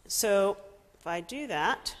 So if I do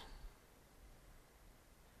that,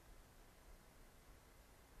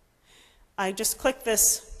 I just click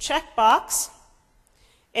this checkbox,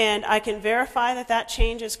 and I can verify that that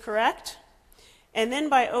change is correct. And then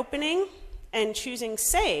by opening and choosing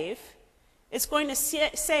Save, it's going to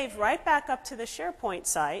save right back up to the SharePoint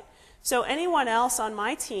site. So anyone else on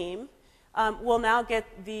my team will now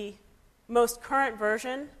get the most current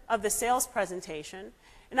version of the sales presentation.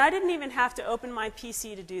 And I didn't even have to open my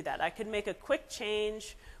PC to do that. I could make a quick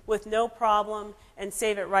change with no problem and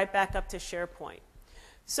save it right back up to SharePoint.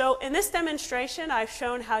 So in this demonstration, I've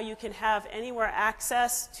shown how you can have anywhere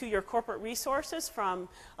access to your corporate resources from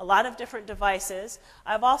a lot of different devices.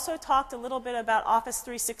 I've also talked a little bit about Office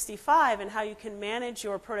 365 and how you can manage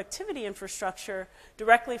your productivity infrastructure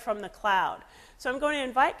directly from the cloud. So I'm going to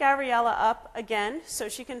invite Gabriella up again so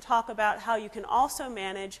she can talk about how you can also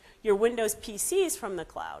manage your Windows PCs from the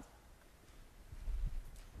cloud.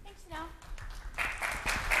 Thanks, Nell.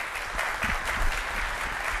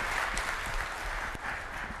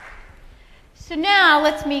 So now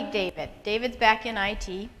let's meet David. David's back in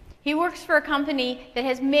IT. He works for a company that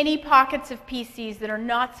has many pockets of PCs that are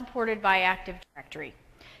not supported by Active Directory.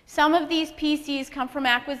 Some of these PCs come from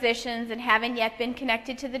acquisitions and haven't yet been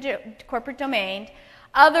connected to the corporate domain.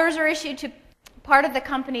 Others are issued to part of the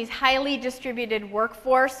company's highly distributed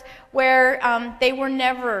workforce where they were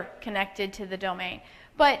never connected to the domain.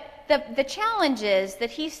 But the challenge is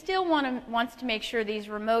that he still wants to make sure these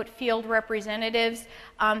remote field representatives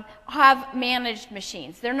have managed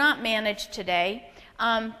machines. They're not managed today.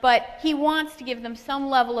 But he wants to give them some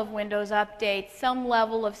level of Windows updates, some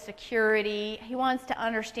level of security. He wants to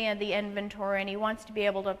understand the inventory, and he wants to be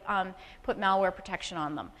able to put malware protection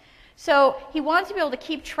on them. So he wants to be able to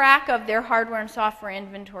keep track of their hardware and software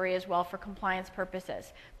inventory as well for compliance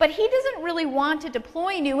purposes. But he doesn't really want to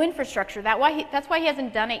deploy new infrastructure. That's why he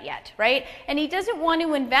hasn't done it yet, right? And he doesn't want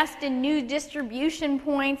to invest in new distribution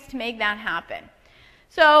points to make that happen.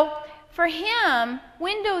 So for him,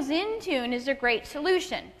 Windows Intune is a great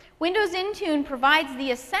solution. Windows Intune provides the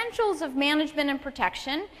essentials of management and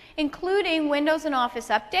protection, including Windows and Office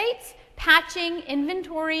updates, patching,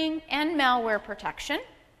 inventorying, and malware protection.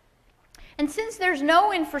 And since there's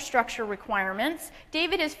no infrastructure requirements,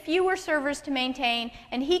 David has fewer servers to maintain,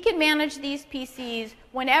 and he can manage these PCs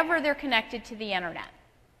whenever they're connected to the internet.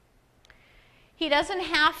 He doesn't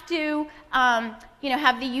have to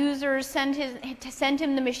have the users send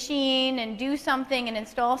him the machine and do something and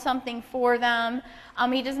install something for them.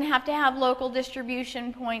 He doesn't have to have local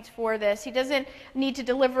distribution points for this. He doesn't need to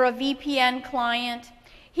deliver a VPN client.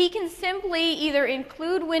 He can simply either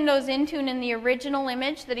include Windows Intune in the original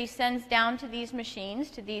image that he sends down to these machines,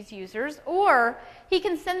 to these users, or he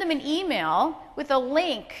can send them an email with a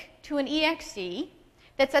link to an exe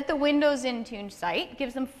that's at the Windows Intune site,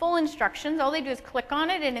 gives them full instructions. All they do is click on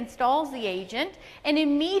it, it installs the agent, and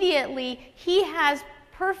immediately he has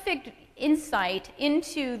perfect insight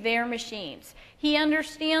into their machines. He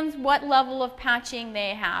understands what level of patching they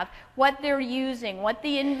have, what they're using, what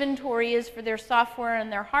the inventory is for their software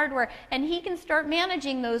and their hardware, and he can start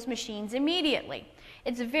managing those machines immediately.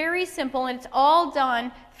 It's very simple, and it's all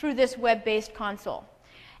done through this web-based console.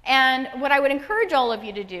 And what I would encourage all of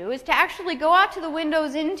you to do is to actually go out to the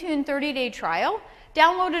Windows Intune 30-day trial,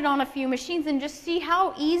 download it on a few machines, and just see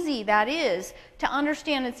how easy that is to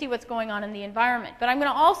understand and see what's going on in the environment. But I'm going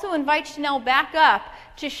to also invite Chanel back up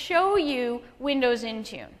to show you Windows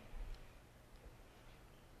Intune.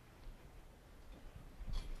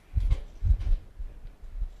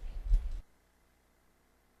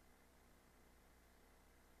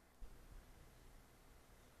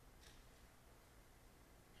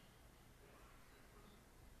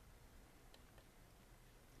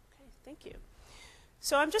 Thank you.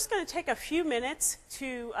 So I'm just going to take a few minutes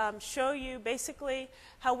to show you basically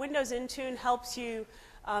how Windows Intune helps you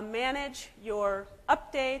manage your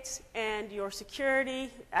updates and your security,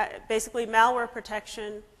 basically malware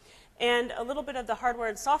protection, and a little bit of the hardware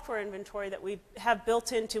and software inventory that we have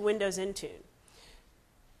built into Windows Intune.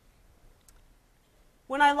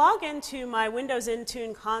 When I log into my Windows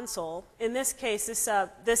Intune console, in this case,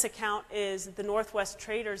 this account is the Northwest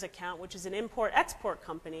Traders account, which is an import-export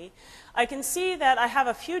company. I can see that I have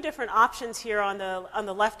a few different options here on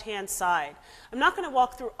the left-hand side. I'm not going to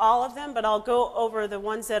walk through all of them, but I'll go over the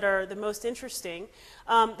ones that are the most interesting.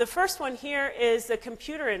 The first one here is the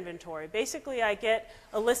computer inventory. Basically, I get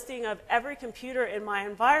a listing of every computer in my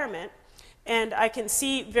environment, and I can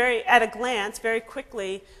see at a glance, very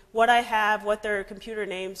quickly, what I have, what their computer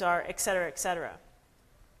names are, et cetera, et cetera.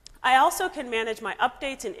 I also can manage my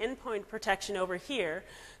updates and endpoint protection over here.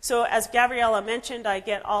 So as Gabriella mentioned, I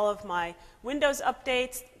get all of my Windows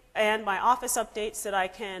updates and my Office updates that I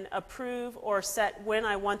can approve or set when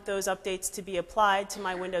I want those updates to be applied to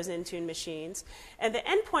my Windows Intune machines. And the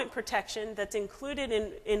endpoint protection that's included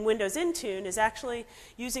in Windows Intune is actually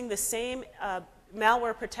using the same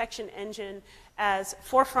malware protection engine as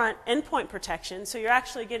Forefront endpoint protection, so you're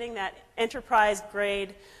actually getting that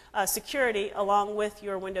enterprise-grade security along with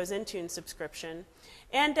your Windows Intune subscription.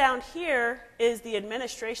 And down here is the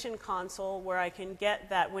administration console where I can get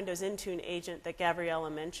that Windows Intune agent that Gabriella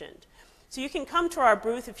mentioned. So you can come to our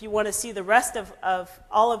booth if you want to see the rest of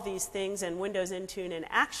all of these things and Windows Intune in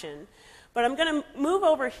action. But I'm going to move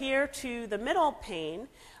over here to the middle pane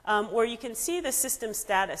where you can see the system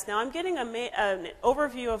status. Now I'm getting an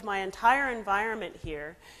overview of my entire environment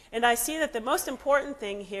here, and I see that the most important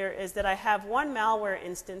thing here is that I have one malware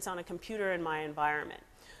instance on a computer in my environment.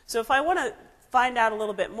 So if I want to find out a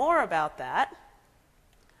little bit more about that,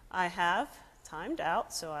 I have timed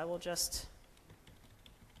out, so I will just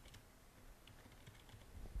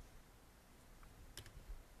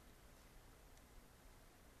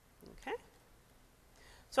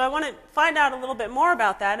So I want to find out a little bit more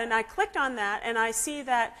about that, and I clicked on that, and I see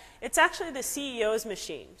that it's actually the CEO's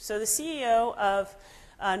machine. So the CEO of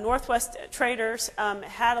Northwest Traders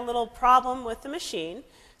had a little problem with the machine.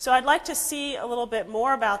 So I'd like to see a little bit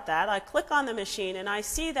more about that. I click on the machine, and I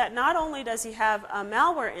see that not only does he have a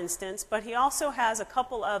malware instance, but he also has a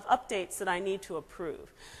couple of updates that I need to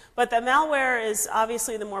approve. But the malware is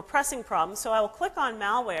obviously the more pressing problem, so I will click on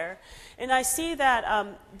malware, and I see that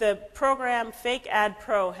the program Fake Ad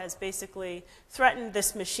Pro has basically threatened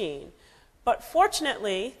this machine. But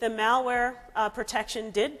fortunately, the malware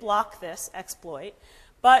protection did block this exploit,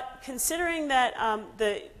 but considering that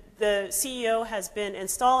the CEO has been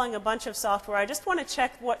installing a bunch of software, I just want to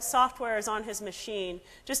check what software is on his machine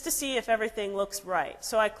just to see if everything looks right.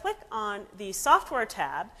 So I click on the Software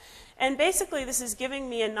tab, and basically this is giving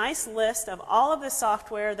me a nice list of all of the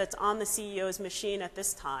software that's on the CEO's machine at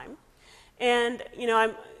this time. And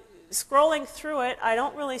I'm scrolling through it, I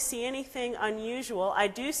don't really see anything unusual. I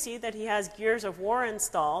do see that he has Gears of War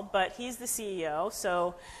installed, but he's the CEO,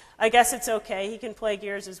 so I guess it's okay. He can play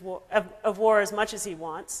Gears of War as much as he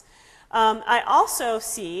wants. I also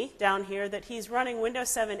see down here that he's running Windows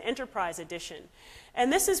 7 Enterprise Edition.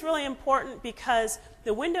 And this is really important because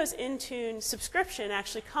the Windows Intune subscription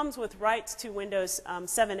actually comes with rights to Windows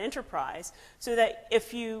 7 Enterprise, so that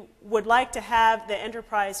if you would like to have the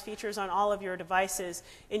Enterprise features on all of your devices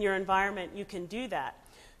in your environment, you can do that.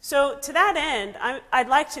 So to that end, I'd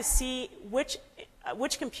like to see which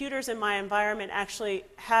computers in my environment actually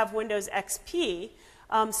have Windows XP,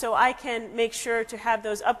 so I can make sure to have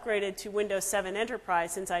those upgraded to Windows 7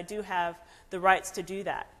 Enterprise, since I do have the rights to do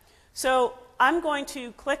that. So I'm going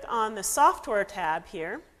to click on the Software tab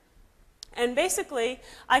here, and basically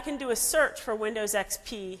I can do a search for Windows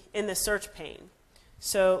XP in the search pane.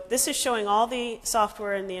 So this is showing all the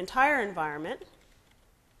software in the entire environment,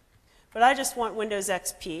 but I just want Windows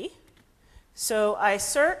XP. So I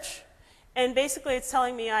search, and basically it's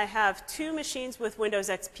telling me I have 2 machines with Windows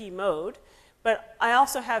XP mode, but I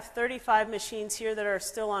also have 35 machines here that are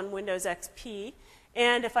still on Windows XP,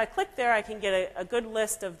 and if I click there I can get a good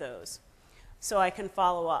list of those, so I can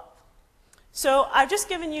follow up. So I've just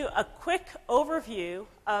given you a quick overview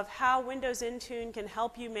of how Windows Intune can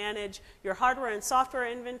help you manage your hardware and software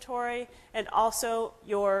inventory, and also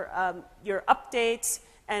your updates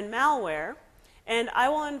and malware. And I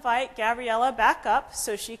will invite Gabriella back up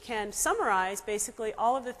so she can summarize basically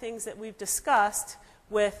all of the things that we've discussed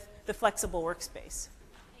with the flexible workspace.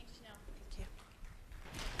 Thanks, Janelle. Thank you.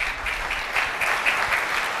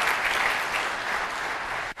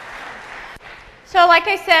 So like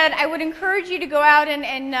I said, I would encourage you to go out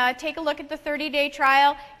and take a look at the 30-day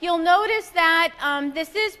trial. You'll notice that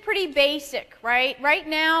this is pretty basic, right? Right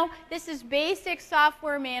now, this is basic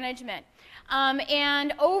software management.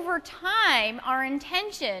 And over time, our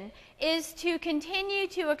intention is to continue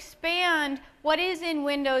to expand what is in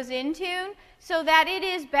Windows Intune so that it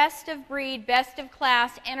is best of breed, best of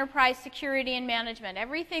class, enterprise security and management.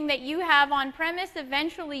 Everything that you have on premise,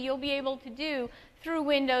 eventually you'll be able to do through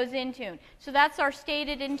Windows Intune. So that's our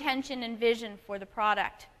stated intention and vision for the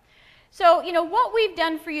product. So, what we've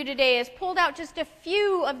done for you today is pulled out just a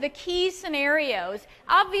few of the key scenarios.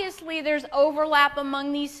 Obviously, there's overlap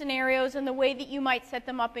among these scenarios in the way that you might set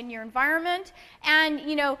them up in your environment. And,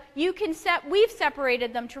 we've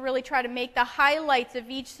separated them to really try to make the highlights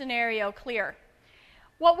of each scenario clear.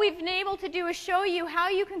 What we've been able to do is show you how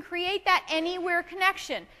you can create that anywhere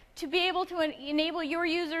connection to be able to enable your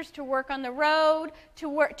users to work on the road,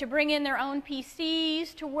 to bring in their own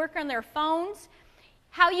PCs, to work on their phones.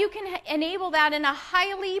 How you can enable that in a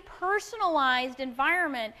highly personalized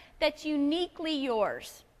environment that's uniquely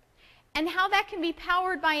yours. And how that can be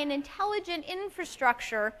powered by an intelligent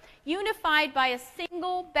infrastructure unified by a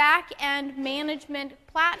single back-end management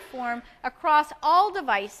platform across all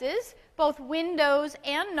devices, both Windows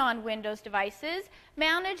and non-Windows devices,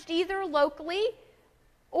 managed either locally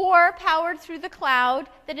or powered through the cloud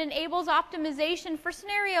that enables optimization for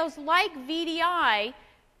scenarios like VDI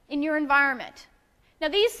in your environment. Now,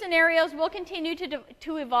 these scenarios will continue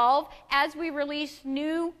to evolve as we release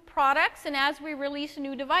new products and as we release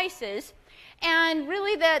new devices. And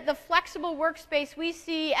really, the flexible workspace we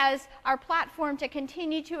see as our platform to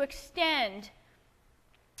continue to extend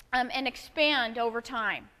and expand over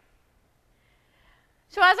time.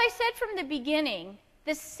 So as I said from the beginning,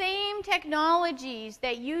 the same technologies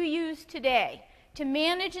that you use today to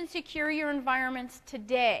manage and secure your environments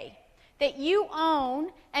today that you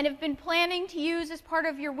own and have been planning to use as part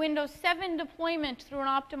of your Windows 7 deployment through an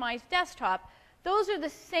optimized desktop, those are the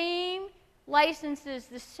same licenses,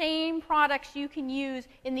 the same products you can use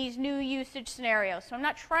in these new usage scenarios. So I'm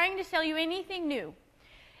not trying to sell you anything new.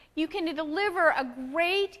 You can deliver a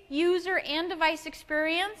great user and device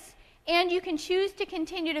experience, and you can choose to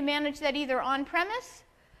continue to manage that either on-premise,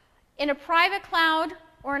 in a private cloud,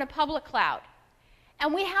 or in a public cloud.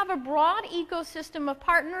 And we have a broad ecosystem of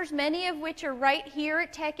partners, many of which are right here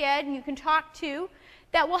at TechEd and you can talk to,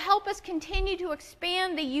 that will help us continue to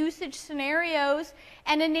expand the usage scenarios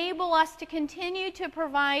and enable us to continue to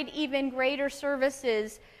provide even greater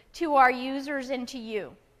services to our users and to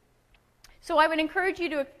you. So I would encourage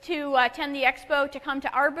you to attend the expo, to come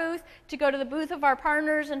to our booth, to go to the booth of our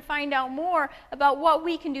partners and find out more about what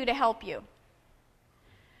we can do to help you.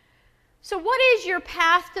 So what is your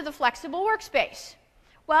path to the flexible workspace?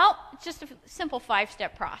 Well, it's just a simple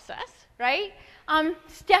 5-step process, right?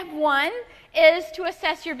 Step 1 is to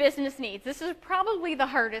assess your business needs. This is probably the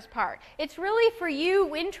hardest part. It's really for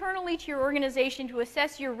you internally to your organization to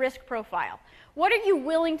assess your risk profile. What are you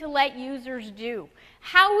willing to let users do?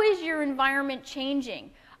 How is your environment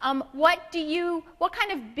changing? What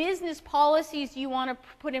kind of business policies do you want to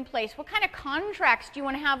put in place? What kind of contracts do you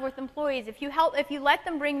want to have with employees? If you let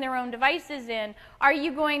them bring their own devices in, are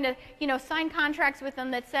you going to, sign contracts with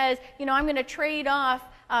them that says, I'm going to trade off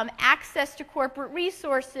access to corporate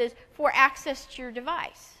resources for access to your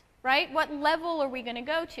device? Right? What level are we going to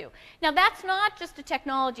go to? Now, that's not just a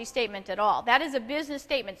technology statement at all. That is a business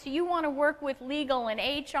statement. So you want to work with legal and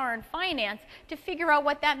HR and finance to figure out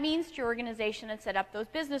what that means to your organization and set up those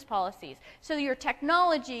business policies so your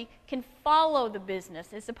technology can follow the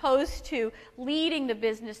business as opposed to leading the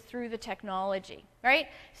business through the technology. Right?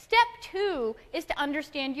 Step 2 is to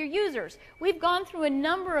understand your users. We've gone through a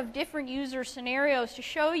number of different user scenarios to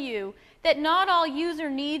show you that not all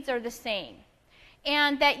user needs are the same.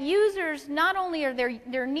 And that users, not only are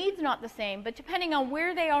their needs not the same, but depending on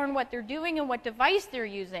where they are and what they're doing and what device they're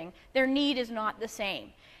using, their need is not the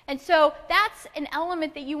same. And so that's an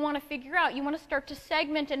element that you want to figure out. You want to start to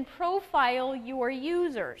segment and profile your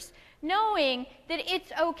users, knowing that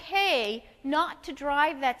it's okay not to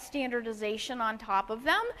drive that standardization on top of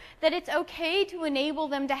them, that it's okay to enable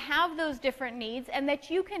them to have those different needs, and that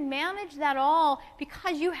you can manage that all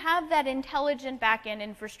because you have that intelligent back-end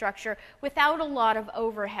infrastructure without a lot of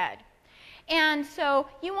overhead. And so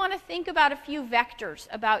you want to think about a few vectors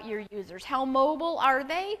about your users. How mobile are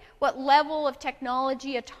they? What level of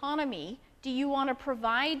technology autonomy do you want to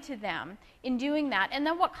provide to them in doing that? And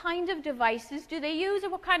then what kind of devices do they use,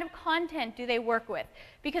 and what kind of content do they work with?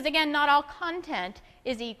 Because again, not all content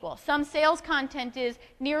is equal. Some sales content is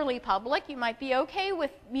nearly public. You might be okay with,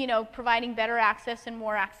 providing better access and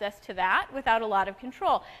more access to that without a lot of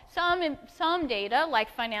control. Some data,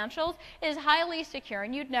 like financials, is highly secure,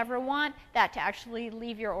 and you'd never want that to actually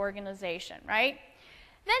leave your organization, right?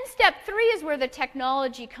 Then step 3 is where the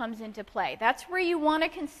technology comes into play. That's where you want to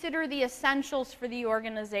consider the essentials for the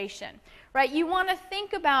organization, right? You want to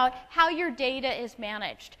think about how your data is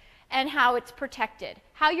managed and how it's protected,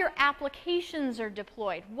 how your applications are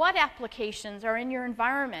deployed, what applications are in your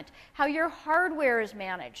environment, how your hardware is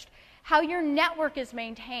managed, how your network is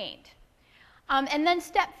maintained. And then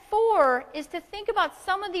step 4 is to think about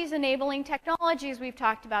some of these enabling technologies we've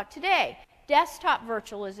talked about today. Desktop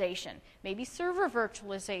virtualization, maybe server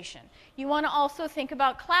virtualization. You want to also think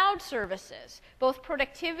about cloud services, both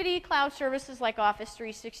productivity cloud services like Office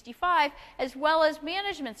 365, as well as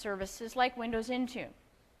management services like Windows Intune.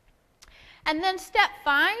 And then step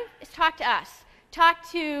 5 is talk to us. Talk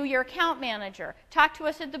to your account manager. Talk to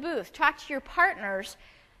us at the booth. Talk to your partners.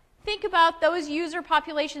 Think about those user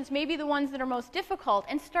populations, maybe the ones that are most difficult,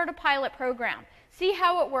 and start a pilot program. See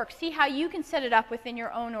how it works. See how you can set it up within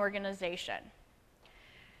your own organization.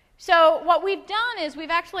 So what we've done is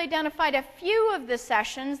we've actually identified a few of the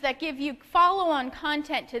sessions that give you follow-on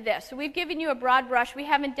content to this. So we've given you a broad brush. We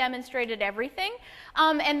haven't demonstrated everything.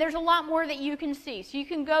 And there's a lot more that you can see. So you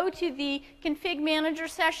can go to the Config Manager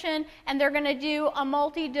session, and they're going to do a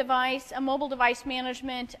multi-device, a mobile device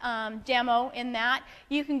management demo in that.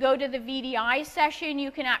 You can go to the VDI session.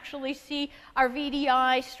 You can actually see our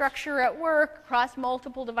VDI structure at work across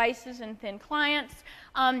multiple devices and thin clients.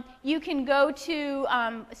 You can go to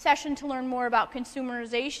a session to learn more about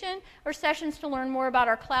consumerization, or sessions to learn more about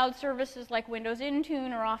our cloud services like Windows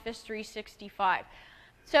Intune or Office 365.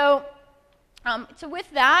 So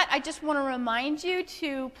with that, I just want to remind you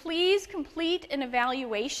to please complete an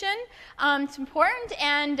evaluation. It's important,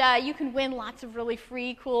 and you can win lots of really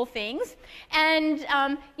free, cool things. And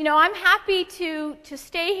I'm happy to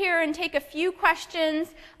stay here and take a few questions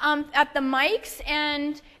at the mics,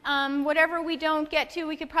 and whatever we don't get to,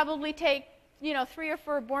 we could probably take 3 or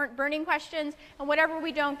 4 burning questions, and whatever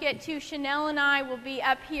we don't get to, Chanel and I will be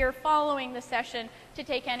up here following the session to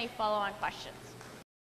take any follow-on questions.